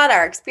abroad,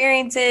 our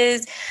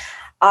experiences,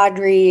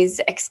 Audrey's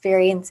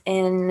experience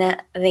in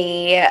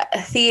the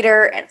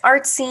theater and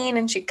art scene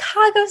in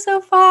Chicago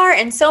so far,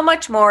 and so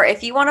much more.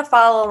 If you want to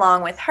follow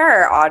along with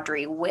her,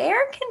 Audrey,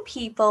 where can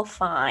people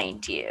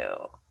find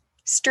you?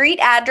 Street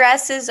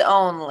addresses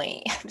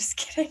only. I'm just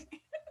kidding.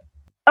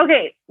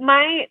 Okay,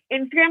 my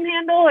Instagram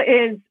handle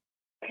is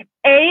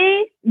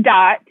a.u.dr.e.y.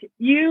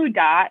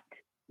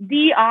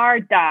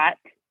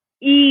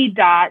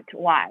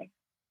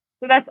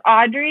 So that's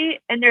Audrey,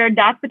 and there are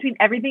dots between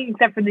everything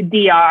except for the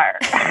DR.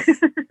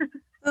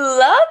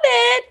 Love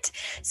it.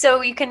 So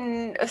you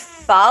can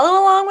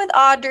follow along with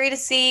Audrey to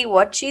see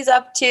what she's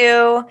up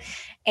to.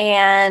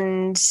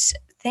 And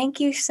thank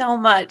you so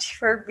much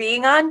for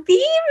being on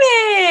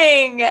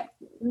Beaming.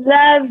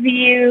 Love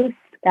you,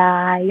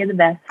 Sky. You're the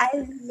best.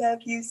 I love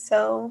you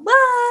so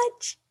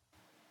much.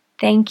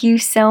 Thank you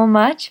so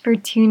much for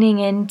tuning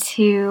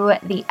into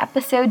the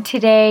episode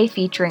today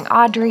featuring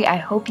Audrey. I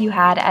hope you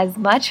had as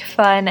much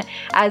fun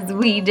as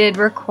we did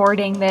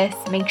recording this.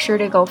 Make sure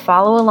to go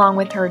follow along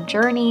with her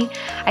journey.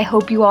 I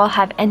hope you all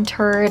have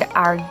entered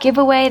our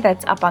giveaway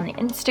that's up on the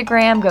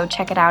Instagram. Go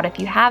check it out if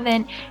you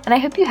haven't. And I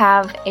hope you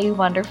have a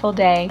wonderful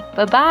day.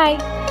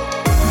 Bye-bye.